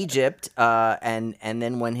invaded Egypt, and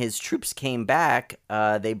then when his troops came back,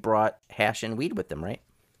 they brought hash and weed with them, right?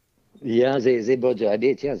 Yeah, they brought the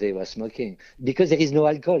habit. Yeah, they were smoking because there is no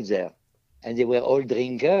alcohol there, and they were all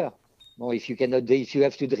drinker. Well, if you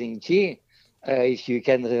have to drink tea, if you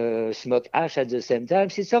can smoke hash at the same time,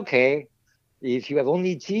 it's okay. If you have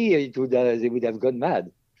only tea, they would have gone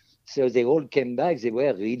mad. So they all came back. They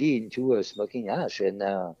were really into smoking hash, and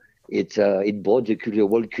it brought the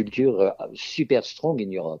world culture super strong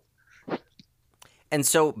in Europe. And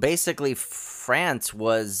so basically, France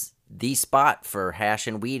was the spot for hash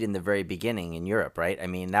and weed in the very beginning in Europe, right? I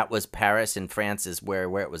mean, that was Paris and France is where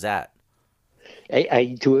it was at.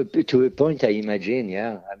 To a point, I imagine,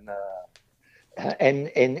 yeah. And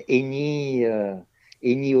any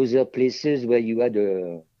other places where you had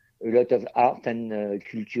a lot of art and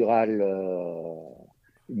cultural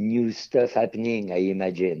new stuff happening, I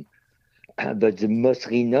imagine. But the most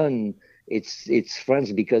renowned, it's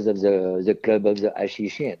France because of the club of the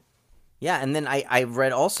Hashishin. Yeah, and then I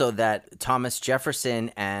read also that Thomas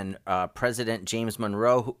Jefferson and President James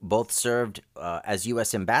Monroe both served as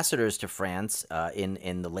U.S. ambassadors to France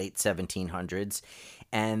in the late 1700s,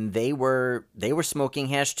 and they were smoking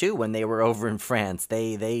hash too when they were over in France.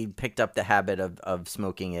 They picked up the habit of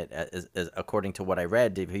smoking it, according to what I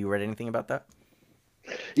read. Have you read anything about that?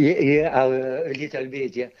 Yeah, a little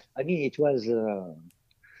bit. Yeah, I mean it was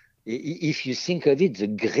If you think of it, the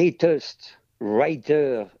greatest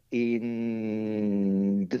writer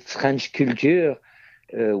in the French culture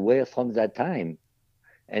were from that time,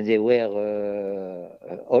 and they were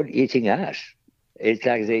all eating hash. It's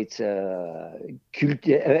like it's at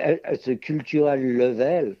the cultural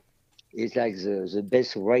level. It's like the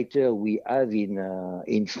best writer we have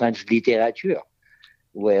in French literature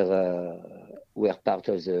were part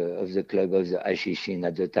of the club of the Hashishin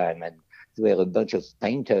at the time, and there were a bunch of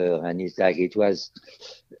painters, and it's like it was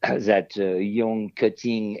that young,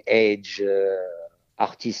 cutting edge,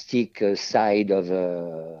 artistic side of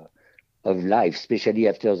life, especially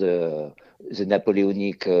after the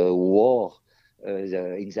Napoleonic War.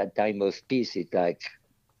 In that time of peace, it's like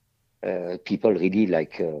people really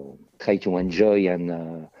like try to enjoy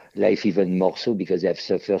and life even more so because they have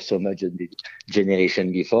suffered so much in the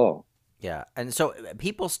generation before. Yeah, and so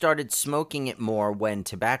people started smoking it more when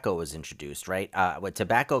tobacco was introduced, right? When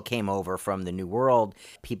tobacco came over from the New World,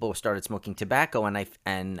 people started smoking tobacco,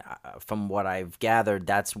 and from what I've gathered,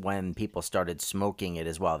 that's when people started smoking it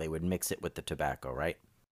as well. They would mix it with the tobacco, right?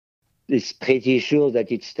 It's pretty sure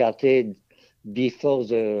that it started before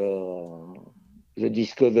the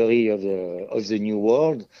discovery of the New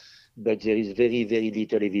World, but there is very, very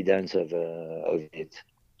little evidence of it.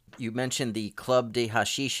 You mentioned the Club des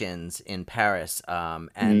Hachishins in Paris,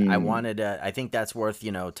 and I think that's worth,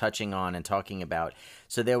 touching on and talking about.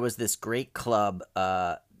 So there was this great club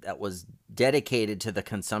that was dedicated to the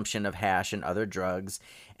consumption of hash and other drugs,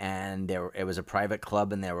 and it was a private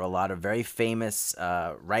club, and there were a lot of very famous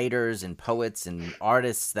writers and poets and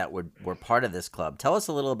artists that were part of this club. Tell us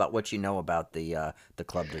a little about what you know about the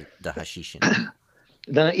Club des Hachishins.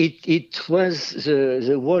 It was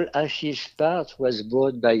the whole hashish part was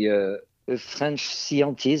brought by a French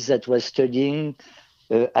scientist that was studying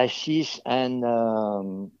hashish and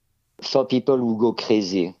for people who go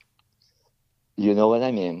crazy. You know what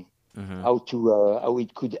I mean? Mm-hmm. How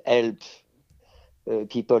it could help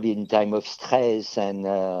people in time of stress and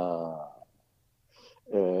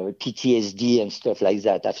PTSD and stuff like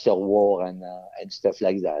that after war and stuff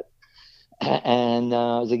like that. And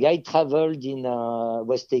the guy traveled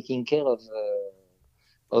was taking care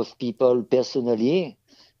of people personally,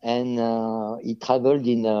 and he traveled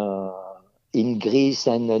in Greece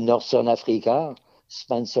and Northern Africa,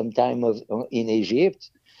 spent some time in Egypt,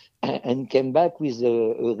 and came back with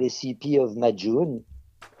a recipe of Majun,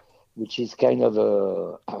 which is kind of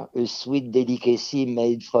a sweet delicacy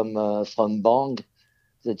made from bang,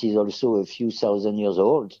 that is also a few thousand years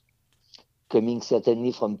old, coming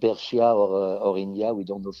certainly from Persia or India, we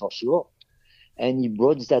don't know for sure. And he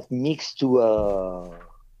brought that mix to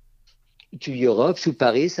Europe, to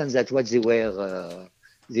Paris, and that's what they were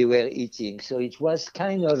eating. So it was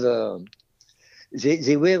kind of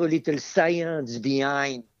they were a little science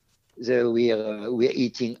behind we're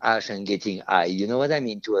eating hash and getting high. You know what I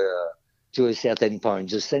mean? To a certain point.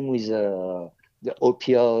 The same with the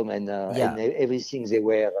opium and everything they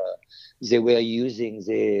were using.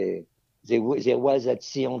 There was that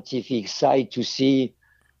scientific side to see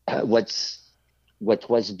what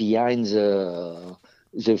was behind the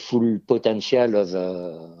full potential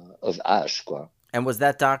of hash, quoi. And was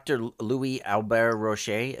that Dr. Louis Albert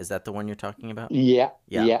Rocher? Is that the one you're talking about? Yeah.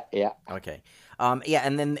 Okay.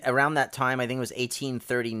 And then around that time, I think it was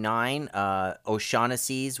 1839,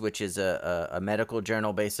 O'Shaughnessy's, which is a medical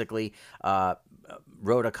journal, basically,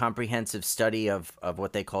 wrote a comprehensive study of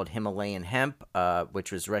what they called Himalayan hemp,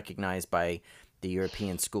 which was recognized by the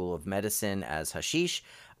European School of Medicine as hashish.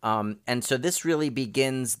 And so this really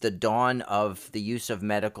begins the dawn of the use of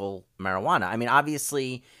medical marijuana. I mean,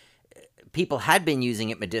 obviously, people had been using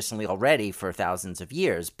it medicinally already for thousands of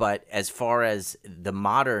years, but as far as the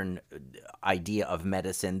modern idea of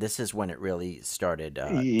medicine, this is when it really started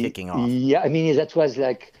kicking off. Yeah, I mean, that was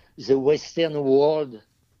like the Western world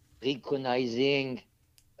recognizing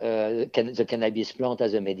the cannabis plant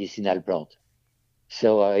as a medicinal plant.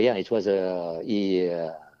 So it was a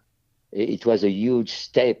huge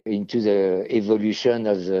step into the evolution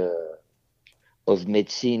of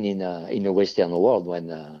medicine in the Western world when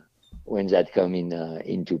that come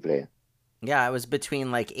into play. Yeah, it was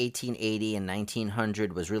between like 1880 and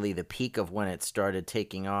 1900 was really the peak of when it started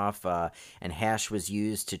taking off, and hash was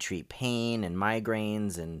used to treat pain and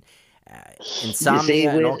migraines and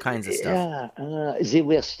insomnia and all kinds of stuff.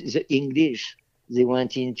 The English. They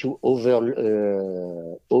went into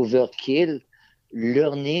overkill,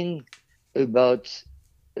 learning about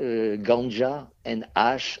ganja and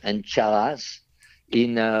hash and charas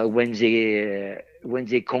when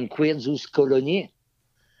they conquered those colonies.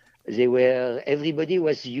 Everybody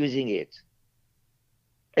was using it.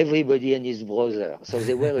 everybody and his brother. So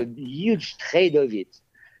there were a huge trade of it.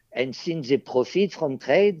 And since they profit from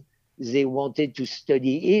trade, they wanted to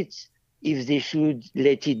study it, if they should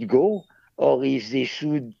let it go, or if they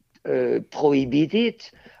should prohibit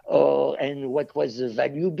it, and what was the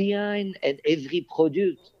value behind and every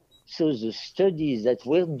product. So the studies that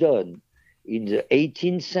were done in the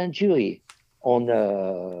 18th century on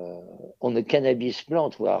the cannabis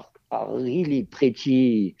plant are really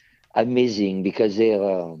pretty amazing, because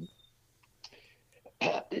there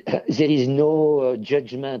is no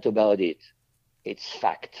judgment about it. It's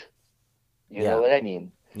fact. You know what I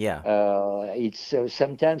mean? Yeah. It's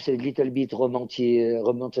sometimes a little bit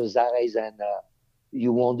romanticized, and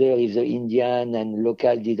you wonder if the Indian and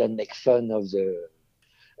local didn't make fun of the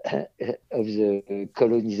of the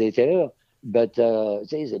colonizer. But there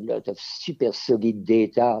is a lot of super solid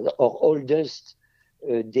data, or oldest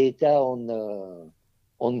data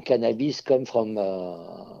on cannabis come from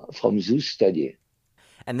those study.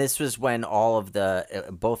 And this was when all of the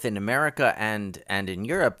both in America and in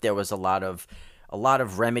Europe, there was a lot of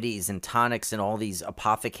remedies and tonics and all these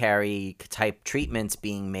apothecary type treatments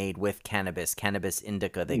being made with cannabis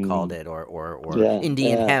indica, they called it, or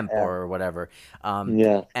Indian hemp or whatever.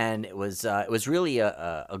 And it was really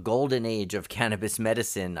a golden age of cannabis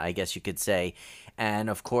medicine, I guess you could say. And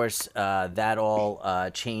of course, that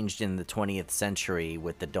all changed in the 20th century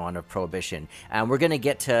with the dawn of Prohibition. And we're going to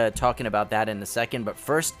get to talking about that in a second. But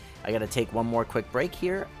first, I got to take one more quick break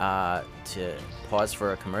here to pause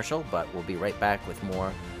for a commercial. But we'll be right back with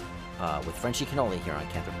more with Frenchy Cannoli here on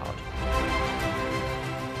Canthropology.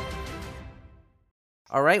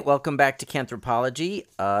 All right, welcome back to Canthropology.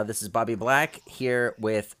 This is Bobby Black here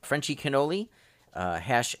with Frenchy Cannoli,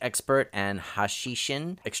 hash expert and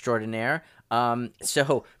hashishin extraordinaire.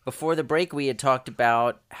 So before the break, we had talked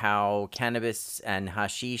about how cannabis and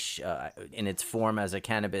hashish, in its form as a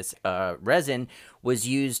cannabis resin, was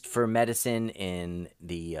used for medicine in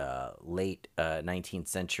the late 19th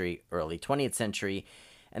century, early 20th century.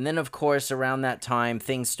 And then, of course, around that time,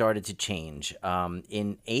 things started to change.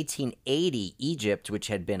 In 1880, Egypt, which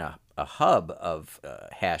had been a hub of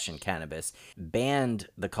hash and cannabis, banned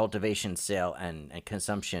the cultivation, sale, and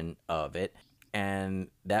consumption of it. And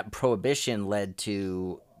that prohibition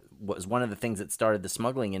was one of the things that started the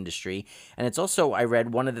smuggling industry. And it's also, I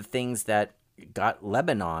read, one of the things that got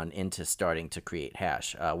Lebanon into starting to create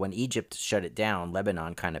hash. When Egypt shut it down,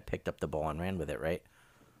 Lebanon kind of picked up the ball and ran with it, right?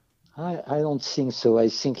 I don't think so. I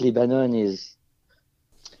think Lebanon is...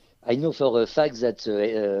 I know for a fact that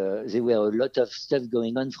there were a lot of stuff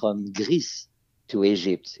going on from Greece to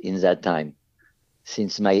Egypt in that time.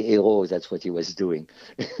 Since my hero, that's what he was doing.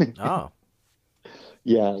 Oh.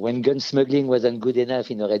 Yeah, when gun smuggling wasn't good enough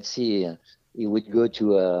in the Red Sea, he would go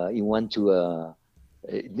to, he went to,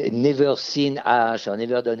 never seen hash or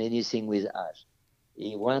never done anything with hash.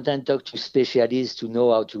 He went and talked to specialists to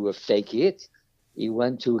know how to fake it. He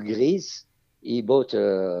went to Greece. He bought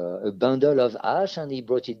a bundle of hash and he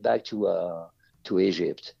brought it back to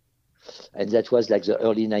Egypt. And that was like the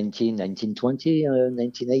early 1920,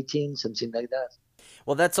 1918, something like that.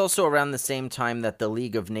 Well, that's also around the same time that the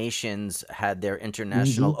League of Nations had their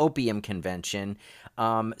International Opium Convention.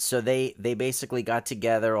 So they basically got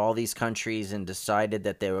together, all these countries, and decided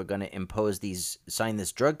that they were going to sign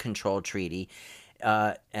this drug control treaty.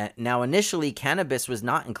 Now, initially, cannabis was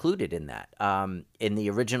not included in that, in the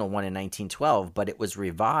original one in 1912, but it was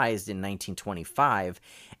revised in 1925,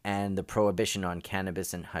 and the prohibition on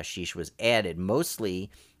cannabis and hashish was added, mostly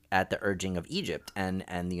at the urging of Egypt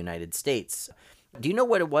and the United States. Do you know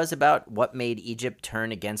what it was about what made Egypt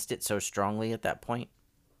turn against it so strongly at that point?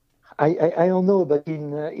 I don't know, but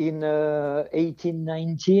in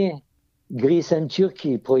 1890, Greece and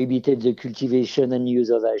Turkey prohibited the cultivation and use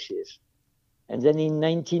of hashish. And then in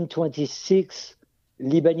 1926,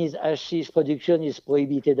 Lebanese hashish production is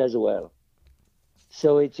prohibited as well.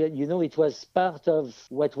 So it was part of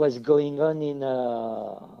what was going on in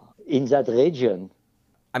that region.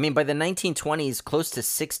 I mean, by the 1920s, close to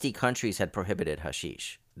 60 countries had prohibited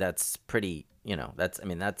hashish. That's pretty,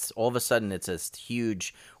 that's all of a sudden it's a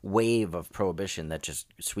huge wave of prohibition that just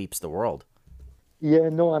sweeps the world. Yeah,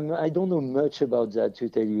 no, I don't know much about that, to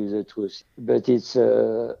tell you the truth. But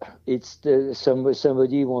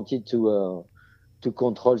somebody wanted to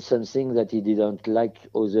control something that he didn't like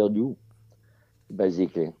others do,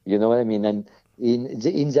 basically. You know what I mean? And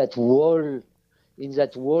in that whole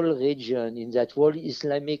region, in that whole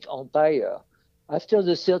Islamic empire, after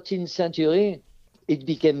the 13th century, it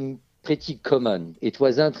became pretty common. It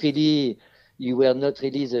wasn't really, you were not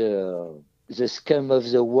really the scum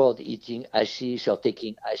of the world eating hashish or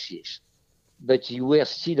taking hashish. but you were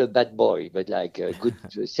still a bad boy, but like a good,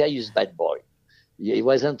 serious bad boy. It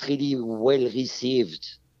wasn't really well received.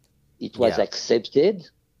 It was Yeah. accepted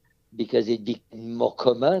because it became more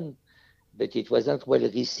common, but it wasn't well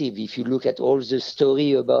received. If you look at all the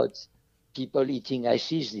story about people eating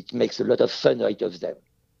hashish, it makes a lot of fun out of them.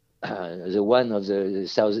 The one of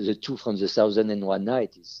the two from the 1001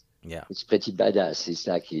 Night is Yeah. it's pretty badass. It's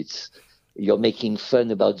like you're making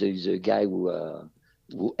fun about the guy who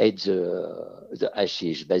ate the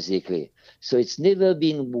hashish basically. So it's never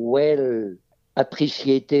been well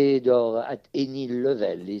appreciated or at any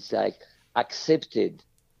level. It's like accepted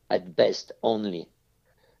at best only.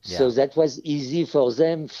 So Yeah. that was easy for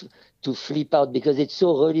them to flip out because it's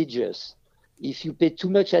so religious. If you pay too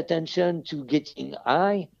much attention to getting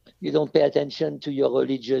high, you don't pay attention to your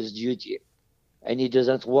religious duty, and it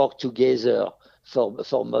doesn't work together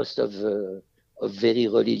for most of very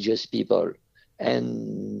religious people.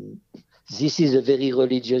 And this is a very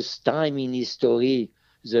religious time in history,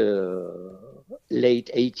 the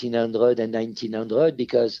late 1800 and 1900,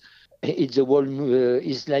 because it's the whole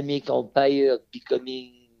Islamic empire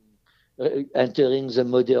becoming entering the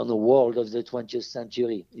modern world of the 20th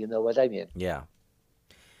century. You know what I mean? Yeah.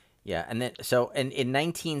 Yeah, and then so in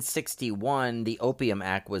 1961, the Opium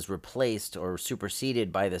Act was replaced or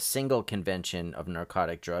superseded by the Single Convention of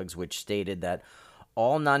Narcotic Drugs, which stated that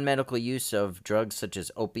all non-medical use of drugs such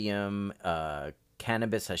as opium,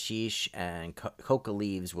 cannabis, hashish, and coca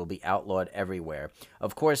leaves will be outlawed everywhere.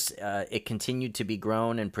 Of course, it continued to be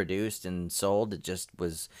grown and produced and sold. It just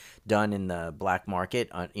was done in the black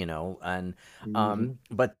market, and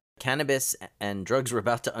but cannabis and drugs were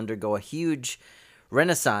about to undergo a huge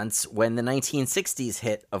renaissance when the 1960s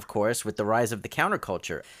hit, of course, with the rise of the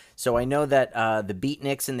counterculture. So I know that the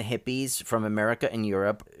beatniks and the hippies from America and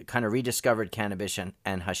Europe kind of rediscovered cannabis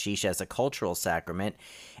and hashish as a cultural sacrament.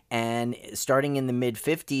 And starting in the mid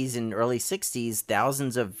 50s and early 60s,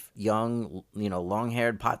 thousands of young,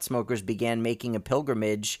 long-haired pot smokers began making a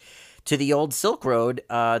pilgrimage to the old Silk Road,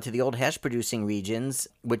 to the old hash-producing regions,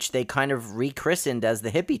 which they kind of rechristened as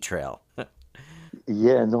the hippie trail.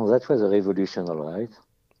 Yeah, no, that was a revolution, all right.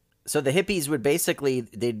 So the hippies would basically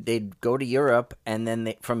they'd go to Europe, and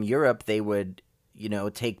then from Europe they would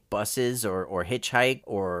take buses or hitchhike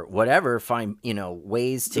or whatever, find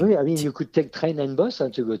ways to. I mean, you could take train and bus to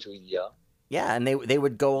go to India. Yeah, and they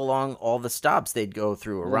would go along all the stops. They'd go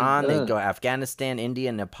through Iran, they'd go Afghanistan,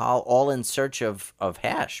 India, Nepal, all in search of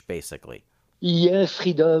hash, basically. Yeah,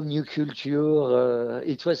 freedom, new culture.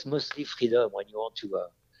 It was mostly freedom when you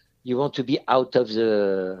want to be out of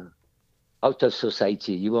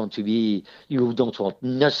society. You don't want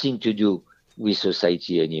nothing to do with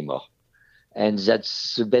society anymore. And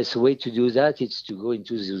that's the best way to do that. It's to go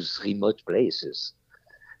into those remote places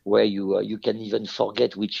where you can even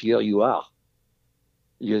forget which year you are.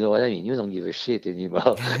 You know what I mean? You don't give a shit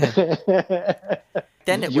anymore.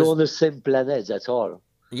 You're on the same planet, that's all.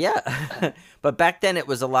 Yeah, but back then it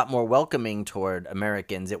was a lot more welcoming toward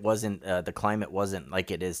Americans. It wasn't the climate wasn't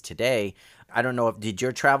like it is today. I don't know if did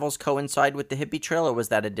your travels coincide with the hippie trail, or was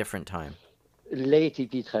that a different time? Late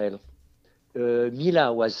hippie trail.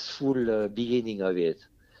 Mila was full beginning of it.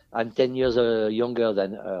 I'm 10 years younger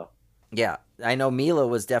than her. Yeah, I know Mila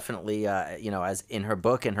was definitely, as in her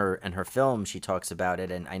book and her film, she talks about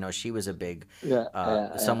it, and I know she was a big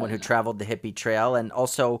someone who traveled the hippie trail, and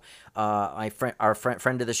also our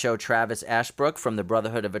friend of the show, Travis Ashbrook from the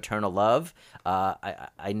Brotherhood of Eternal Love.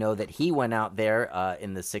 I know that he went out there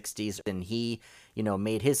in the '60s, and he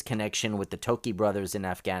made his connection with the Toki brothers in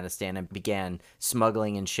Afghanistan and began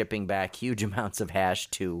smuggling and shipping back huge amounts of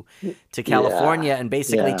hash to California, and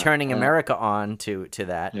basically turning America on to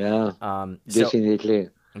that. Yeah, definitely.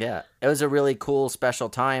 Yeah, it was a really cool, special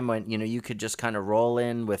time when you could just kind of roll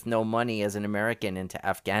in with no money as an American into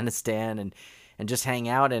Afghanistan and just hang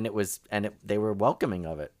out, and they were welcoming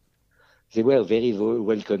of it. They were very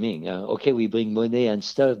welcoming. Okay, we bring money and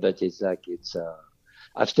stuff, but it's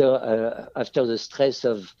after the stress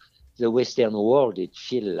of the Western world, it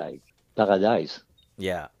feels like paradise.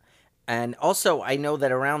 Yeah. And also, I know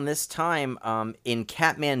that around this time in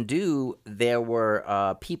Kathmandu, there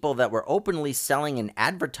were people that were openly selling and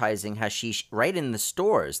advertising hashish right in the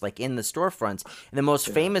stores, like in the storefronts. And the most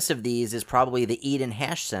famous of these is probably the Eden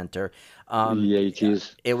Hash Center. Yeah, it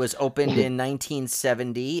is. It was opened in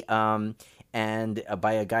 1970 and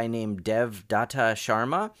by a guy named Dev Datta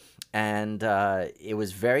Sharma. And it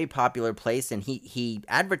was a very popular place, and he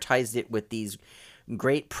advertised it with these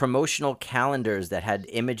great promotional calendars that had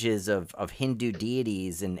images of Hindu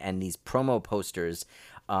deities and these promo posters.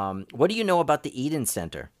 What do you know about the Eden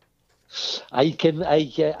Center? I came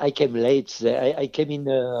late. I came in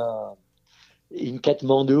in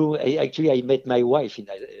Kathmandu. I met my wife in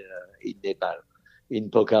Nepal, in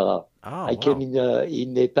Pokhara. Oh, I came wow.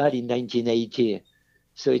 in Nepal in 1980.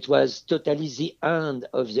 So it was totally the end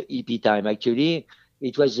of the hippie time. Actually,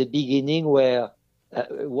 it was the beginning where,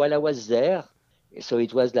 while I was there, so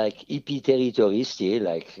it was like hippie territory still,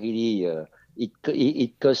 like really,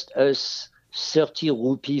 it cost us 30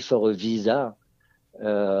 rupee for a visa.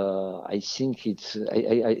 I think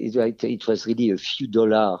it was really a few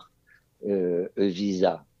dollars a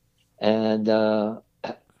visa, and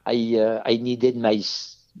I needed my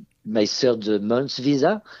third month's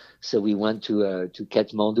visa, so we went to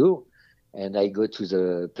Kathmandu, and I go to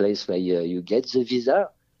the place where you get the visa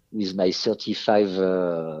with my 35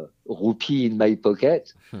 rupee in my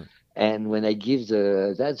pocket, Hmm. and when I give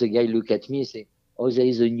the guy look at me and say, "Oh, there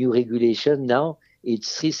is a new regulation now.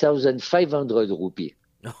 It's 3,500 rupee,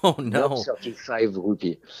 Oh, not no. 35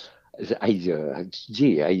 rupee." I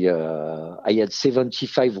had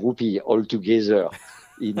 75 rupee altogether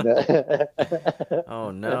in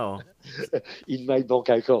Oh, no. in my bank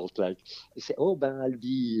account. Like I say, oh, ben, I'll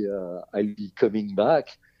be coming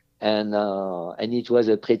back, and it was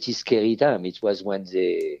a pretty scary time. It was when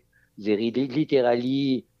they really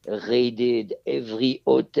literally raided every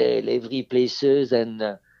hotel, every places, and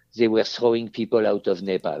they were throwing people out of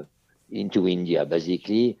Nepal into India,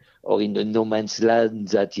 basically, or in the no man's land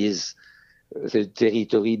that is the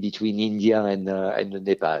territory between India and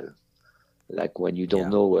Nepal. Like when you don't Yeah.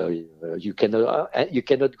 know where you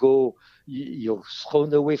cannot go, you're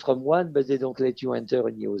thrown away from one, but they don't let you enter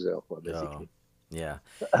any other. Oh, Basically, yeah.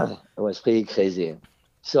 it was pretty crazy.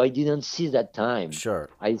 So I didn't see that time. Sure.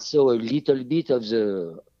 I saw a little bit of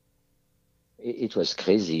the. It was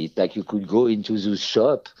crazy. Like you could go into the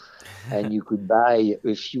shop and you could buy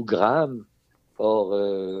a few gram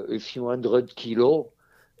or a few hundred kilo.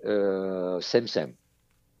 Same.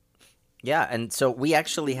 Yeah, and so we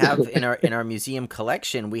actually have in our museum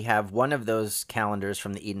collection, we have one of those calendars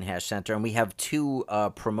from the Eden Hash Center, and we have two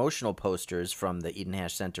promotional posters from the Eden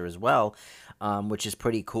Hash Center as well, which is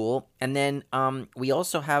pretty cool. And then we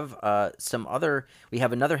also have some other. We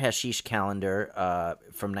have another hashish calendar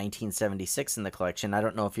from 1976 in the collection. I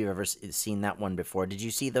don't know if you've ever seen that one before. Did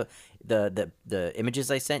you see the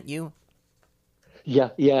images I sent you?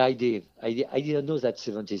 Yeah, I did. I didn't know that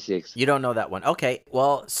 76. You don't know that one. Okay.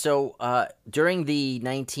 Well, so during the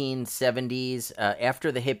 1970s,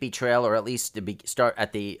 after the hippie trail, or at least start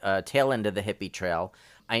at the tail end of the hippie trail,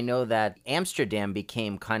 I know that Amsterdam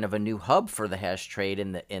became kind of a new hub for the hash trade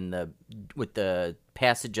in the with the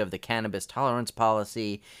passage of the cannabis tolerance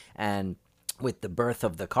policy and with the birth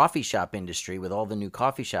of the coffee shop industry, with all the new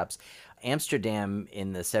coffee shops. Amsterdam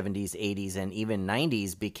in the 70s, 80s, and even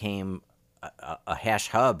 90s became a hash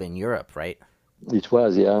hub in Europe, right? It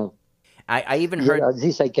was, yeah. I even heard. Yeah,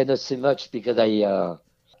 this I cannot say much because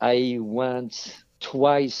I went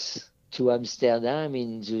twice to Amsterdam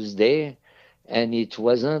in those days, and it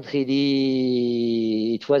wasn't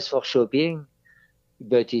really. It was for shopping,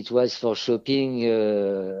 but it was for shopping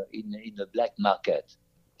in a black market.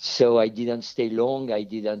 So I didn't stay long. I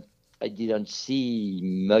didn't see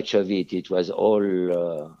much of it. It was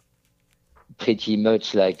all pretty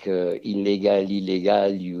much like illegal.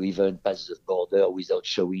 You even pass the border without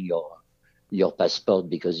showing your passport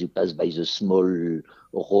because you pass by the small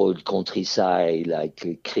road countryside,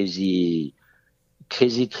 like crazy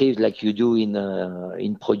trips like you do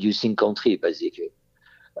in producing country, basically,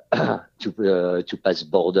 to pass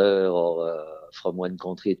border or from one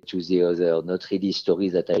country to the other. Not really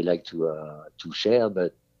stories that I like to share,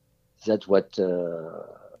 but that's what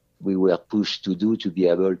we were pushed to do to be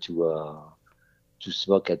able to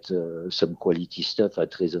smoke at some quality stuff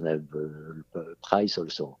at reasonable price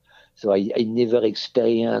also. So I never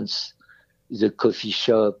experienced the coffee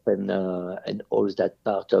shop and all that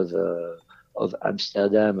part of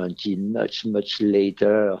Amsterdam until much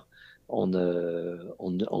later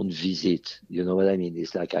on visit. You know what I mean?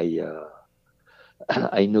 It's like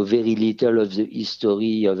I know very little of the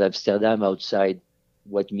history of Amsterdam outside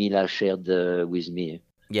what Mila shared with me.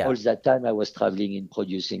 Yeah. All that time I was traveling in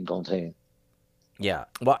producing country. Yeah.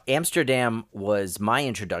 Well, Amsterdam was my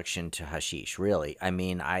introduction to hashish, really. I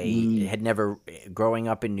mean, I Mm. had never, growing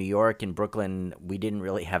up in New York and Brooklyn, we didn't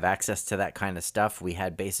really have access to that kind of stuff. We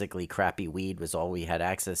had basically crappy weed was all we had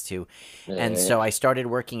access to. And Uh, so I started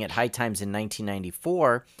working at High Times in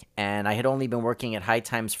 1994, and I had only been working at High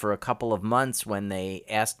Times for a couple of months when they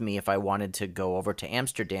asked me if I wanted to go over to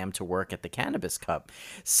Amsterdam to work at the Cannabis Cup.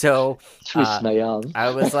 So, twist my arm.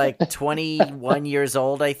 I was like 21 years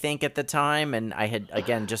old, I think, at the time, and I had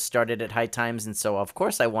again just started at High Times, and so of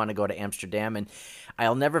course I want to go to Amsterdam, and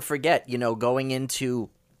I'll never forget, going into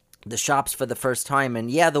the shops for the first time,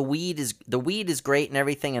 and yeah, the weed is great and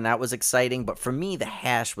everything, and that was exciting, but for me the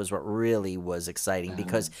hash was what really was exciting,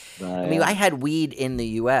 because I mean, I Yeah. had weed in the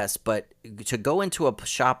US, but to go into a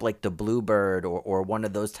shop like the Bluebird, or one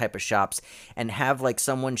of those type of shops, and have like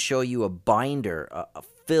someone show you a binder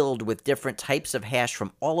filled with different types of hash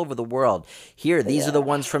from all over the world. Here, these are the Yeah.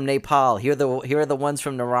 ones from Nepal. Here are the ones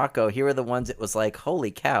from Morocco. Here are the ones. It was like,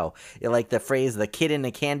 holy cow! Like the phrase, "the kid in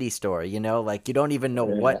a candy store." Like you don't even know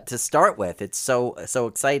Yeah. what to start with. It's so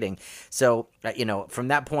exciting. So from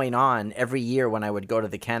that point on, every year when I would go to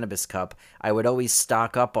the Cannabis Cup, I would always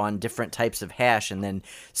stock up on different types of hash and then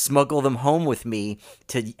smuggle them home with me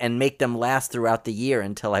and make them last throughout the year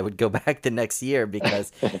until I would go back the next year,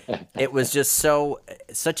 because it was just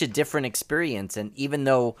such a different experience. And even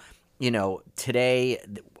though today,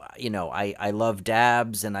 I love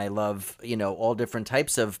dabs, and I love all different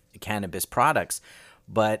types of cannabis products,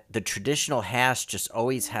 but the traditional hash just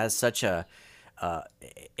always has such uh,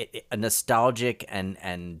 a nostalgic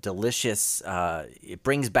and delicious. It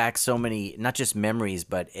brings back so many, not just memories,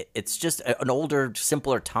 but it's just an older,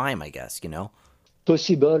 simpler time, I guess.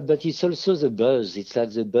 Possible, but it's also the buzz. It's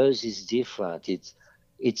like the buzz is different.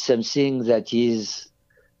 It's something that is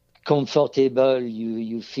comfortable.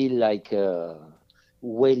 You feel like a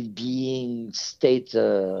well-being state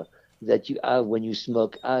that you have when you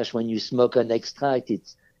smoke hash. When you smoke an extract,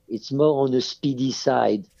 it's more on the speedy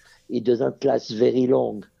side. It doesn't last very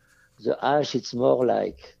long. The hash, it's more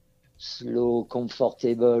like slow,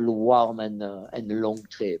 comfortable, warm, and long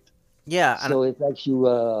trip. Yeah, and So it's like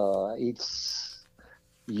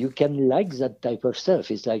you can like that type of stuff.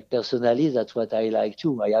 It's like personally, that's what I like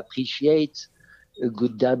too. I appreciate a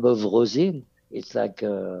good dab of rosin. It's like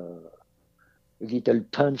a little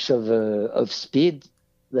punch of speed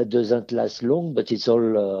that doesn't last long, but it's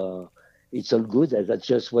all good. And that's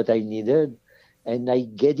just what I needed, and I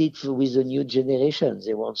get it with the new generation.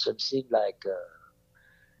 They want something like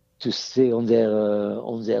to stay on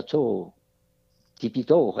their toe, tippy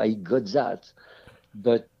toe. I got that,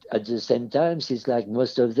 but at the same time, it's like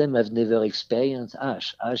most of them have never experienced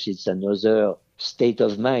ash. Ash, it's another state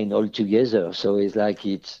of mind altogether. So it's like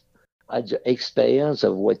it's at the experience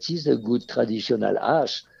of what is a good traditional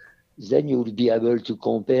ash, then you will be able to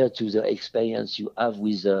compare to the experience you have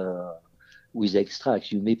with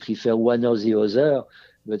extracts. You may prefer one or the other,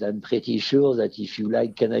 but I'm pretty sure that if you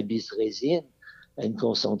like cannabis resin and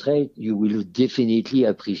concentrate, you will definitely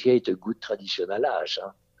appreciate a good traditional ash.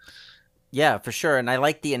 Huh? Yeah, for sure. And I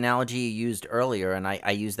like the analogy you used earlier, and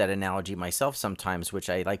I use that analogy myself sometimes, which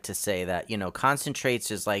I like to say that,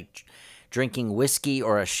 concentrates is like drinking whiskey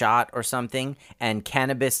or a shot or something, and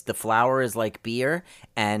cannabis, the flower, is like beer,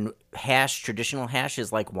 and hash, traditional hash,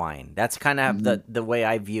 is like wine. That's kind of Mhm. the way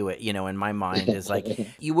I view it, in my mind, is like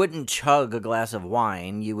you wouldn't chug a glass of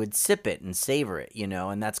wine, you would sip it and savor it,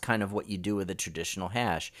 and that's kind of what you do with a traditional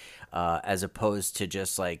hash, as opposed to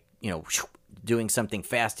just like, doing something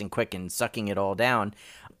fast and quick and sucking it all down.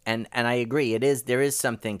 And I agree. There is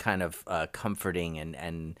something kind of comforting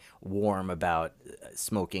and warm about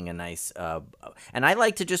smoking a nice. And I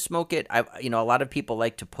like to just smoke it. A lot of people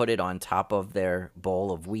like to put it on top of their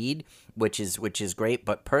bowl of weed, which is great.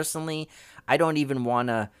 But personally, I don't even want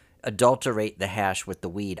to adulterate the hash with the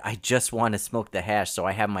weed. I just want to smoke the hash. So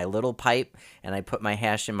I have my little pipe, and I put my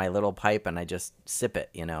hash in my little pipe, and I just sip it.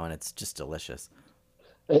 And it's just delicious.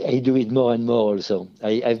 I do it more and more also.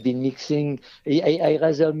 I've been mixing. I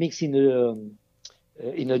rather mix in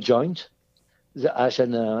a joint the ash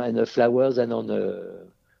and the flowers than on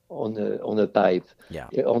a pipe. Yeah.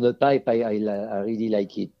 On a pipe, I really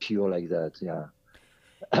like it pure like that. Yeah.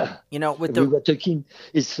 With We the were talking.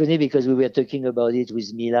 It's funny because we were talking about it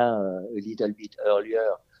with Mila a little bit earlier.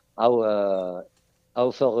 How uh,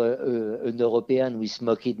 how for an European we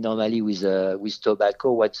smoke it normally with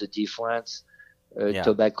tobacco. What's the difference? yeah.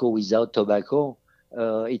 Tobacco without tobacco.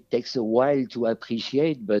 It takes a while to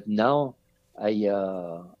appreciate, but now I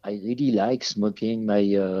really like smoking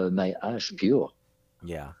my ash pure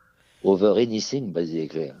Yeah. over anything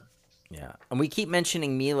basically. Yeah, and we keep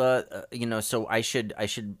mentioning Mila, so I should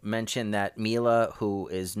mention that Mila, who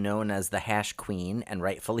is known as the Hash Queen, and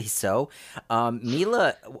rightfully so,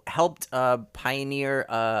 Mila helped pioneer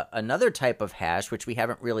another type of hash, which we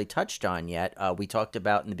haven't really touched on yet. We talked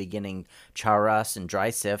about in the beginning charas and dry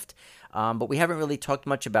sift, but we haven't really talked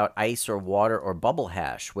much about ice or water or bubble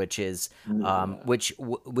hash, which is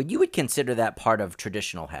would you would consider that part of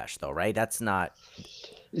traditional hash, though, right? That's not.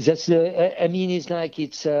 That's I mean, it's like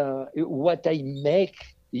it's what I make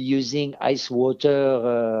using ice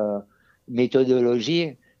water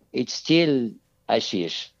methodology. It's still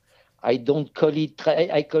hashish. I don't call it.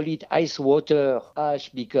 I call it ice water ash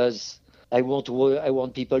because I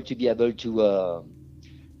want people to be able to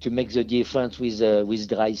make the difference with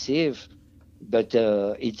dry sieve, but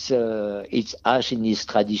it's ash in its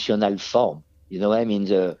traditional form. You know, I mean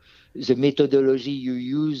the methodology you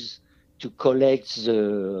use to collect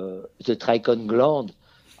the trichome gland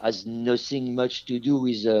has nothing much to do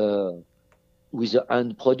with the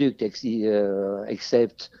end product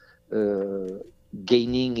except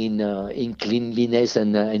gaining in cleanliness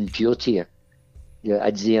and purity. Yeah,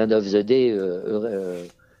 at the end of the day,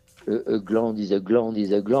 a gland is a gland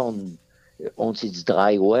is a gland. Once it's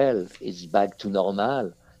dry well, it's back to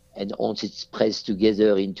normal. And once it's pressed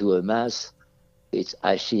together into a mass, it's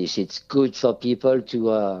ashish. It's good for people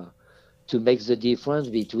to make the difference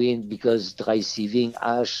between, because dry sieving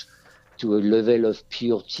ash to a level of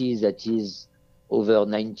purity that is over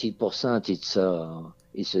 90%,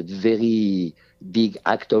 it's a very big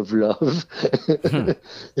act of love.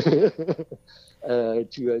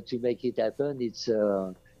 To make it happen,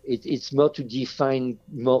 it's more to define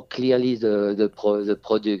more clearly the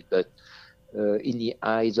product, but in the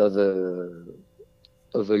eyes of a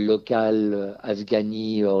local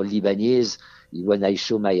Afghani or Lebanese, when I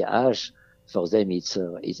show my ash, for them it's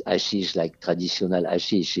hashish, like traditional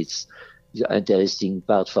hashish. It's the interesting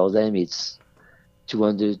part for them. It's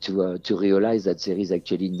to realize that there is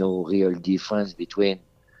actually no real difference between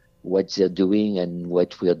what they're doing and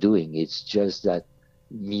what we're doing. It's just that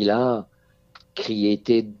Mila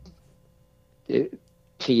created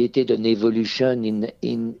an evolution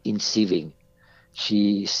in sieving.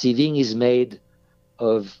 Sieving is made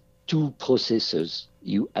of two processes.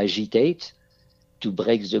 You agitate to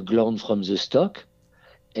break the gland from the stalk,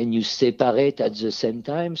 and you separate at the same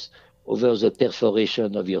times over the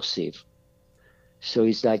perforation of your sieve. So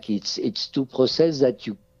it's like it's two processes that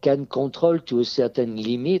you can control to a certain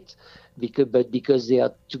limit, because they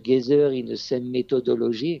are together in the same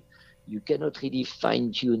methodology, you cannot really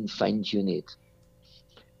fine tune it.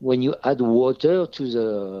 When you add water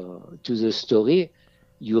to the story,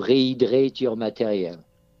 you rehydrate your material.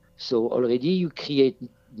 So already you create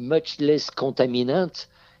much less contaminant.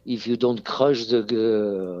 If you don't crush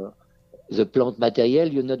the plant material,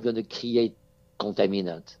 you're not going to create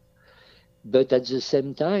contaminant. But at the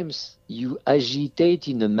same time, you agitate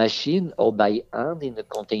in a machine or by hand in a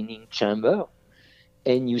containing chamber,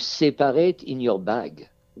 and you separate in your bag.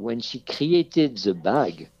 When she created the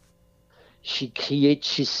bag, she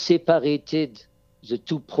separated the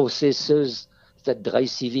two processes that dry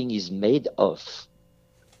sieving is made of.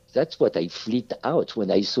 That's what I flipped out when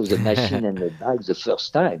I saw the machine and the bag the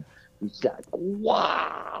first time. It's like,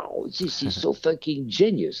 wow, this is so fucking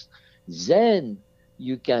genius. Then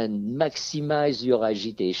you can maximize your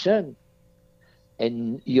agitation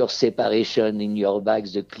and your separation in your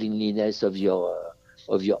bags, the cleanliness of your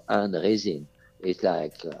hand resin. It's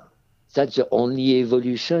like that's the only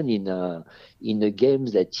evolution in a game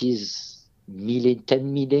that is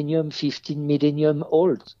 10 millennium, 15 millennium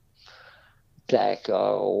old. It's like,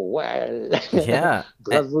 oh well, yeah,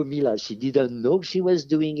 bravo Mila. She didn't know she was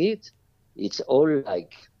doing it. It's all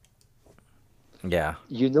like. Yeah.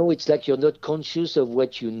 You know, it's like you're not conscious of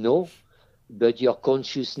what you know, but your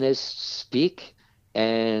consciousness speak,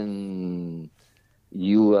 and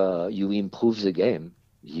you improve the game.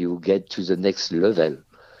 You get to the next level,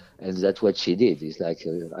 and that's what she did. It's like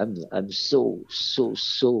I'm so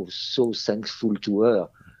thankful to her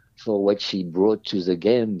for what she brought to the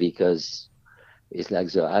game, because it's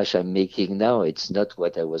like the ash I'm making now. It's not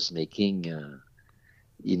what I was making in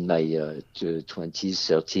my 20s,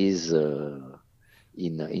 30s.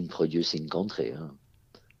 In producing country. Huh?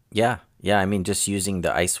 Yeah. I mean, just using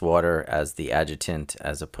the ice water as the adjutant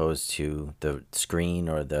as opposed to the screen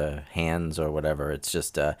or the hands or whatever. It's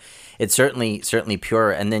just it's certainly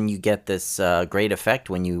pure, and then you get this great effect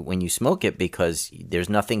when you smoke it, because there's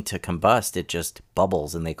nothing to combust. It just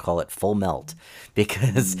bubbles, and they call it full melt,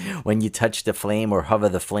 because when you touch the flame or hover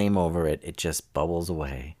the flame over it, it just bubbles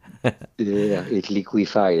away. Yeah, it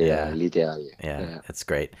liquefies. Yeah, literally. Yeah, that's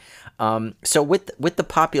great. So with the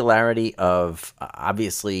popularity of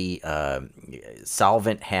obviously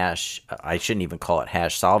solvent hash, I shouldn't even call it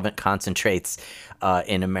hash, solvent concentrates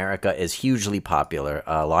in America is hugely popular.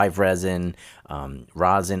 Live resin,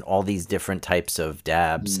 rosin, all these different types of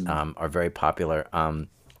dabs are very popular. And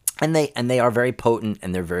they are very potent,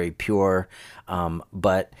 and they're very pure.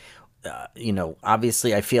 But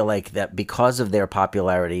obviously I feel like that because of their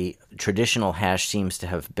popularity, traditional hash seems to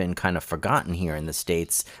have been kind of forgotten here in the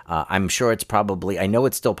States. I'm sure it's probably, I know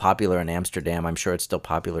it's still popular in Amsterdam. I'm sure it's still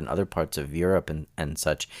popular in other parts of Europe and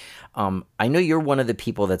such. I know you're one of the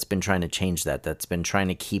people that's been trying to change that, that's been trying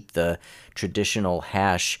to keep the traditional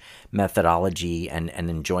hash methodology and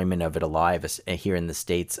enjoyment of it alive here in the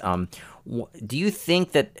States. Do you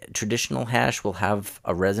think that traditional hash will have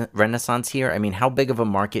a renaissance here? I mean, how big of a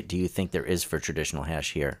market do you think there is for traditional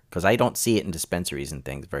hash here? Because I don't see it in dispensaries and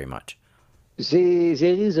things very much. There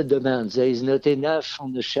is a demand. There is not enough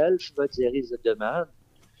on the shelf, but there is a demand.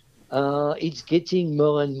 It's getting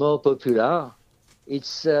more and more popular.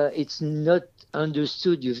 It's not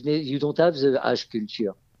understood. You don't have the hash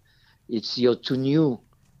culture. You're too new.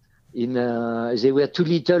 There were too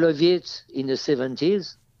little of it in the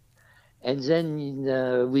 70s. And then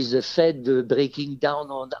with the Fed breaking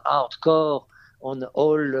down on hardcore, on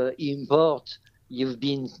all import, you've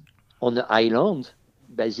been on the island,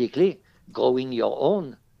 basically, growing your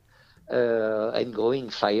own and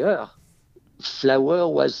growing fire. Flower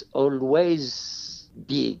was always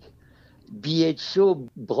big. BHO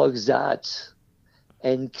broke that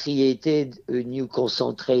and created a new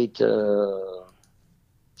concentrate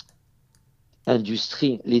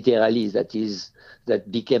industry, literally,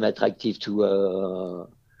 that became attractive to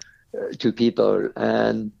people.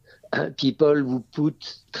 And people who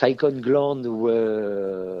put trichon gland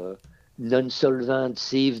were non-solvent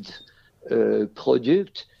sieved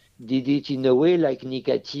product did it in a way like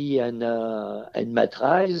Nicati and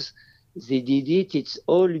Matrise. They did it. It's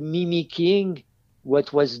all mimicking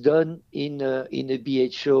what was done in a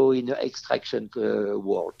BHO, in the extraction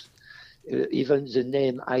world. Even the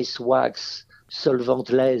name ice wax,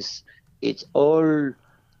 solventless, it's all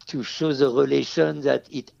to show the relation that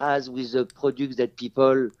it has with the products that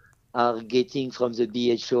people are getting from the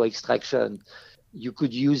BHO extraction. You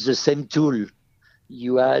could use the same tool.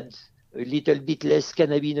 You add a little bit less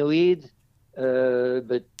cannabinoid,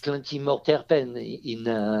 but plenty more terpene in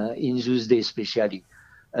those days, especially.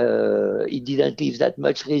 It didn't leave that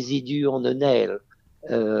much residue on the nail.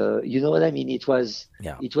 You know what I mean? It was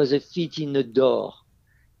a fit in the door.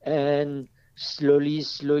 And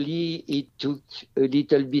slowly, it took a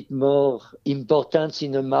little bit more importance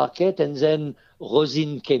in the market, and then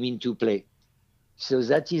rosin came into play. So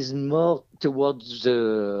that is more towards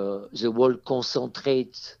the whole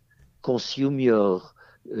concentrate consumer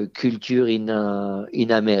culture in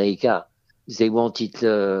America. They want it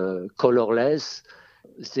colorless.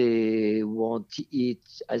 They want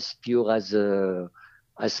it as pure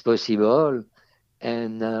as possible.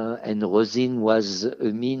 And rosin was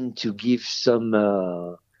a mean to give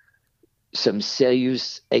some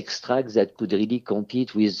serious extracts that could really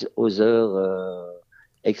compete with other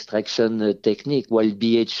extraction technique. While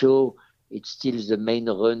BHO, it's still the main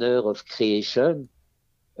runner of creation.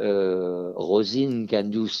 Rosin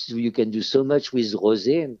you can do so much with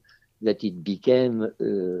rosin that it became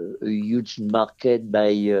a huge market by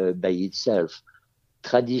itself.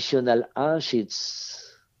 Traditional hash, it's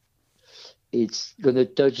going to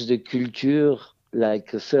touch the culture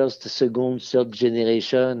like first, second, third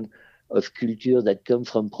generation of culture that come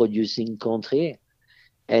from producing country.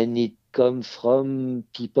 And it comes from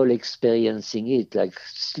people experiencing it. Like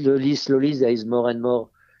slowly, there is more and more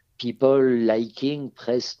people liking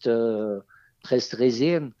pressed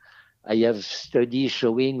resin. I have studies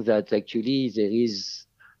showing that actually there is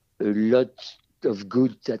a lot of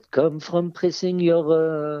good that come from pressing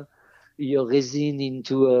your resin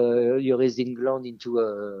into your resin gland into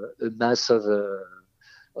a mass of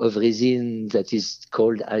resin that is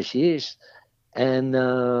called hashish, and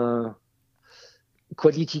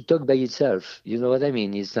quality talk by itself. You know what I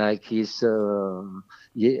mean? It's like if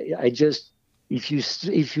you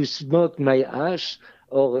smoke my hash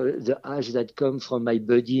or the hash that comes from my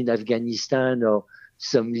buddy in Afghanistan or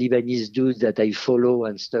some Lebanese dude that I follow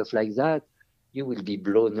and stuff like that, you will be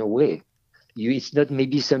blown away. It's not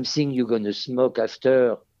maybe something you're going to smoke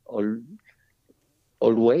after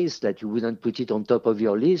always, that you wouldn't put it on top of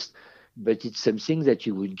your list, but it's something that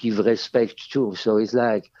you would give respect to. So it's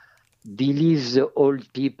like, believe the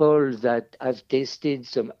old people that have tasted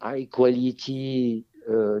some high quality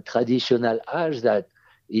traditional hash that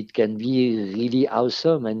it can be really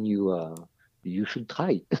awesome, and you should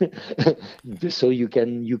try. So you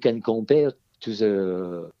can compare to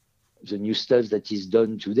the new stuff that is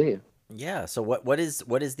done today. Yeah. So what is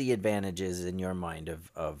the advantages in your mind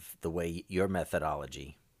of the way your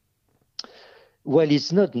methodology? Well,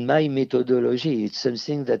 it's not my methodology. It's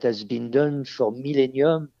something that has been done for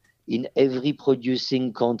millennium in every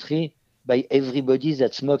producing country by everybody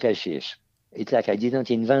that smoke hashish. It's like I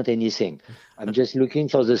didn't invent anything. I'm just looking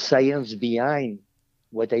for the science behind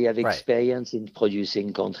what I have Right. experienced in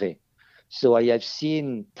producing country. So I have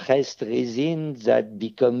seen pressed resin that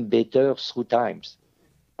become better through times,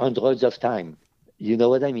 hundreds of times. You know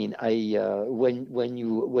what I mean? When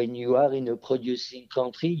you are in a producing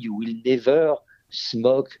country, you will never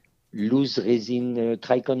smoke loose resin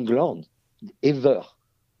trichome gland ever.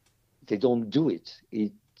 They don't do it.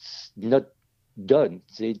 It's not done.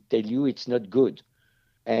 They tell you it's not good.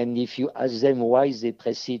 And if you ask them why they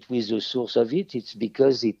press it with the source of it, it's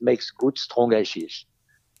because it makes good, strong hashish.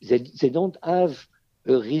 They don't have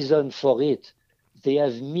a reason for it. They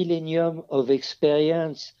have millennium of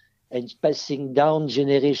experience and passing down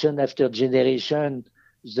generation after generation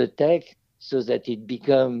the tech so that it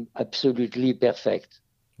become absolutely perfect.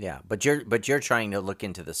 Yeah, but you're trying to look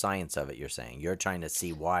into the science of it. You're saying you're trying to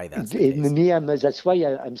see why that's the case. That's why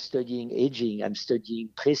I'm studying aging. I'm studying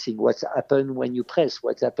pressing. What's happened when you press?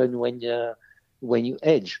 What's happened when you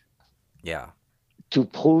age? Yeah. To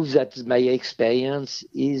prove that my experience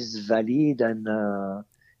is valid and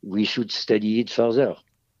we should study it further.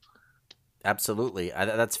 Absolutely,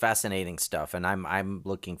 that's fascinating stuff, and I'm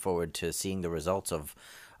looking forward to seeing the results of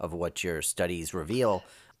what your studies reveal.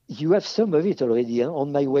 You have some of it already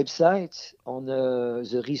on my website, on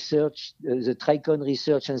the research, the Tricon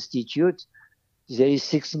Research Institute. There is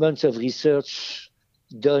 6 months of research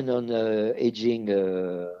done on aging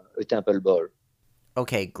a temple ball.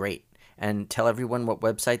 Okay, great. And tell everyone what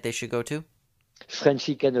website they should go to.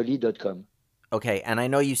 FrenchyCannoli.com. Okay, and I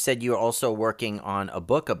know you said you're also working on a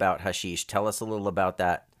book about hashish. Tell us a little about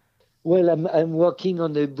that. Well, I'm working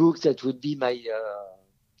on a book that would be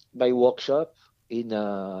my workshop in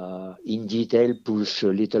detail, push a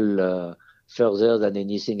little further than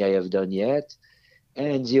anything I have done yet.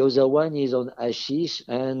 And the other one is on hashish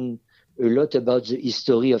and a lot about the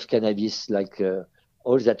history of cannabis, like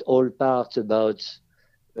all part about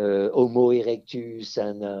Homo erectus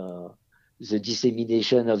and the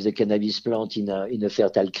dissemination of the cannabis plant in a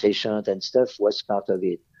fertile crescent and stuff was part of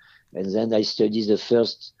it. And then I studied the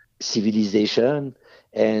first civilization,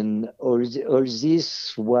 and all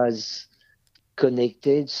this was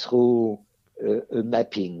connected through a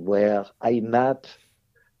mapping where I map.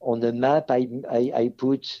 On the map, I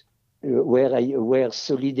put where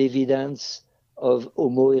solid evidence of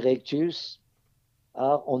Homo erectus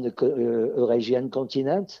are on the Eurasian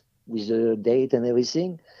continent with the date and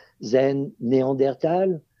everything. Then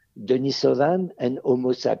Neanderthal, Denisovan, and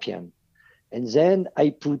Homo sapien. And then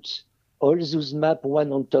I put all those maps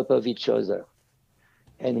one on top of each other.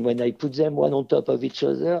 And when I put them one on top of each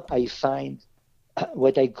other, I find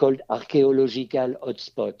what I called archaeological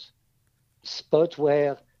hotspot. Spot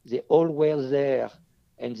where they all were there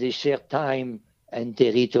and they share time and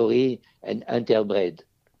territory and interbred.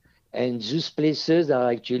 And those places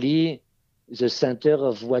are actually the center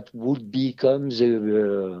of what would become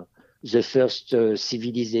the first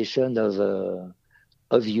civilization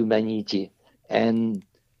of humanity. And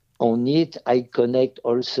on it, I connect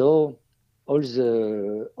also all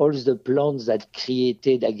the plants that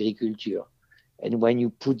created agriculture. And when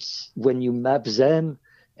you map them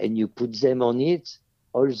and you put them on it,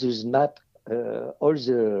 all those map, all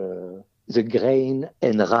the grain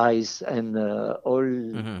and rice and all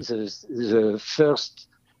the first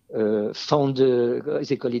founder,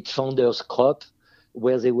 they call it founder's crop,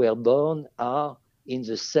 where they were born, are in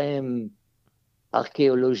the same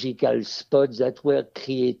archaeological spots that were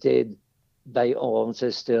created by our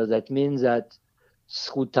ancestors. That means that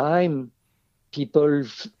through time, people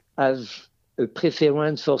have a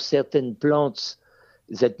preference for certain plants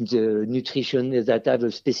that have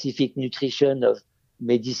a specific nutrition of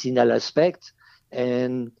medicinal aspect,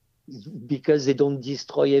 and because they don't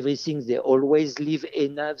destroy everything, they always leave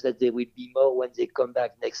enough that there will be more when they come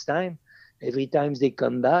back next time. Every time they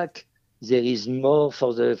come back, there is more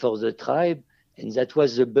for the tribe, and that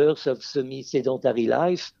was the birth of semi-sedentary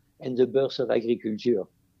life and the birth of agriculture.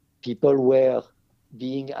 People were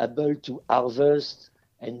being able to harvest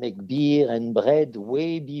and make beer and bread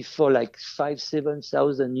way before, like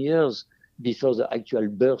 5,000-7,000 years before the actual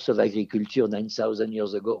birth of agriculture 9,000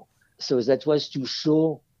 years ago. So that was to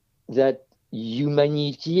show that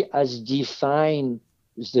humanity has defined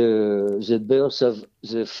the birth of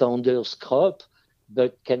the founder's crop,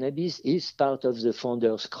 but cannabis is part of the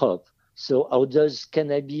founder's crop. So how does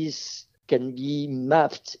cannabis can be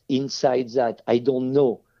mapped inside that? I don't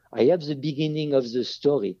know. I have the beginning of the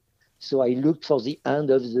story. So I looked for the end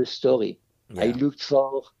of the story. Yeah. I looked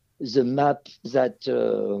for the map that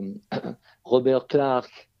Robert Clark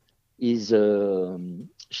is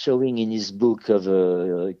showing in his book of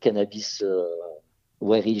cannabis,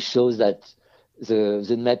 where he shows that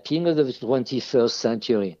the mapping of the 21st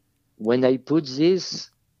century when I put this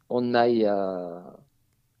on my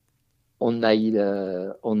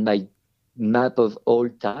map of all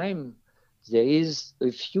time, there is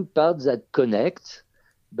a few parts that connect,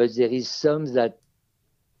 but there is some that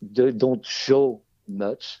don't show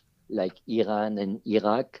much, like Iran and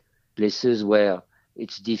Iraq, places where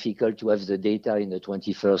it's difficult to have the data in the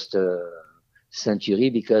 21st century,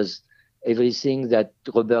 because everything that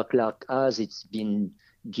Robert Clark has, it's been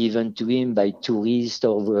given to him by tourists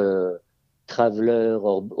or traveler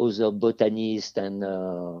or other botanists and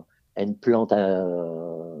plant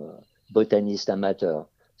botanist amateur.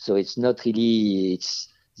 So it's not really,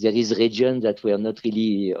 there is regions that were not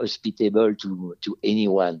really hospitable to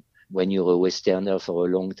anyone when you're a Westerner for a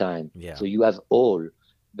long time. Yeah. So you have all,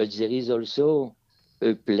 but there is also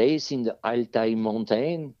a place in the Altai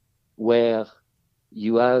mountain where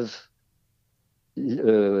you have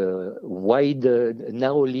wide,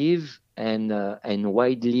 narrow leaf and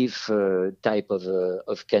wide leaf type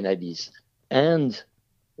of cannabis, and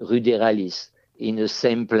ruderalis in the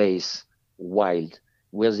same place, wild,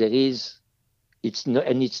 where there is, it's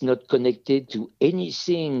not connected to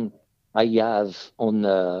anything I have on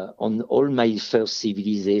all my first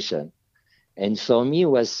civilization. And for me, it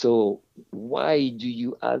was so, why do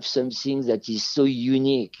you have something that is so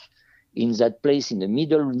unique in that place in the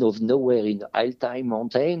middle of nowhere in the Altai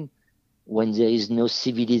mountain when there is no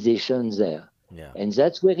civilization there? Yeah. And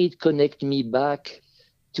that's where it connects me back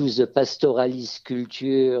to the pastoralist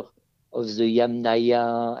culture of the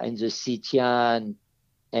Yamnaya and the Scythian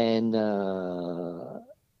and all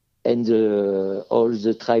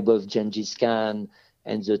the tribe of Genghis Khan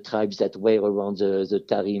and the tribes that were around the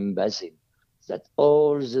Tarim Basin. That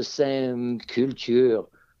all the same culture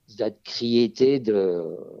that created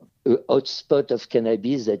a hotspot of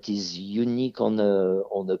cannabis that is unique on a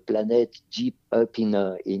planet deep up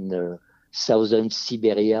in southern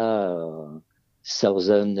Siberia,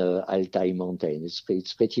 southern Altai mountain. It's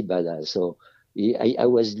pretty badass. So I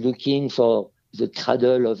was looking for the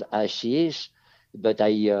cradle of hashish, but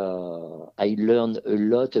I learned a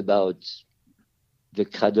lot about the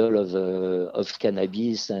cradle of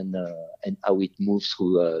cannabis and how it moves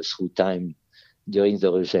through time during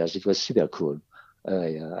the research. It was super cool.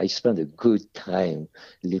 I spent a good time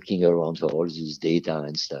looking around for all this data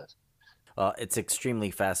and stuff. Well, it's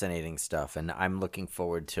extremely fascinating stuff, and I'm looking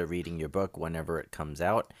forward to reading your book whenever it comes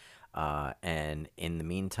out. And in the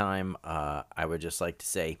meantime, I would just like to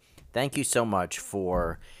say thank you so much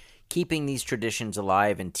for keeping these traditions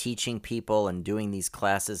alive and teaching people and doing these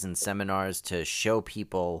classes and seminars to show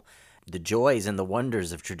people the joys and the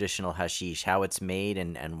wonders of traditional hashish, how it's made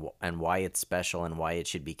and why it's special and why it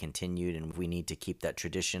should be continued. And we need to keep that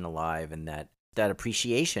tradition alive and that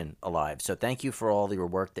appreciation alive. So thank you for all your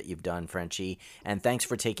work that you've done, Frenchy. And thanks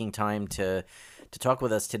for taking time to talk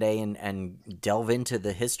with us today and delve into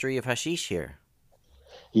the history of hashish here.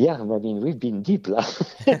 Yeah, I mean, we've been deep.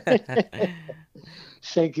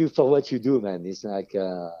 Thank you for what you do, man. It's like,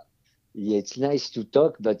 it's nice to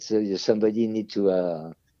talk, but somebody need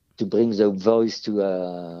to bring the voice to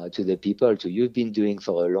the people. You've been doing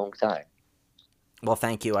for a long time. Well,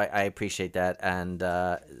 thank you. I appreciate that. And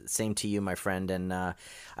same to you, my friend. And I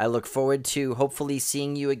look forward to hopefully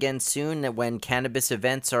seeing you again soon when cannabis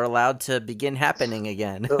events are allowed to begin happening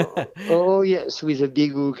again. oh, yes, with a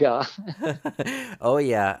big hookah. Oh,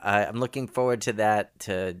 yeah. I'm looking forward to that,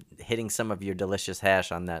 to hitting some of your delicious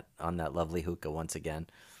hash on that lovely hookah once again.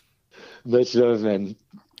 Much love, man.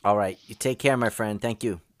 All right. You take care, my friend. Thank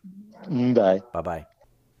you. Bye. Bye-bye.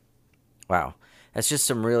 Wow. That's just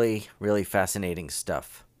some really, really fascinating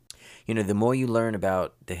stuff. You know, the more you learn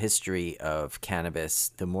about the history of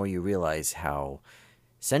cannabis, the more you realize how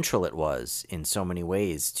central it was in so many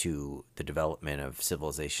ways to the development of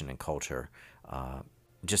civilization and culture.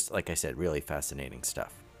 Just like I said, really fascinating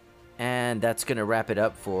stuff. And that's going to wrap it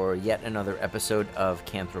up for yet another episode of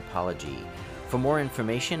Canthropology. For more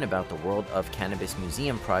information about the World of Cannabis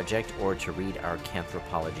Museum project or to read our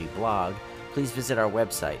Canthropology blog, please visit our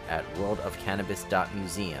website at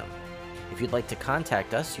worldofcannabis.museum. If you'd like to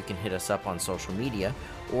contact us, you can hit us up on social media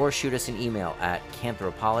or shoot us an email at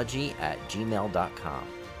canthropology@gmail.com.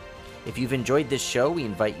 If you've enjoyed this show, we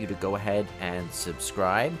invite you to go ahead and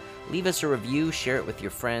subscribe, leave us a review, share it with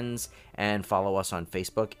your friends, and follow us on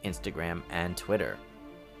Facebook, Instagram, and Twitter.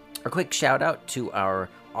 A quick shout out to our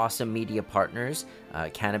awesome media partners,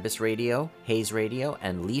 Cannabis Radio, Hayes Radio,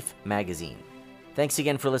 and Leaf Magazine. Thanks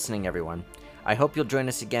again for listening, everyone. I hope you'll join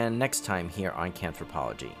us again next time here on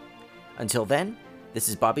Canthropology. Until then, this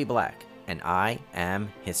is Bobby Black, and I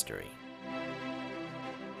am History.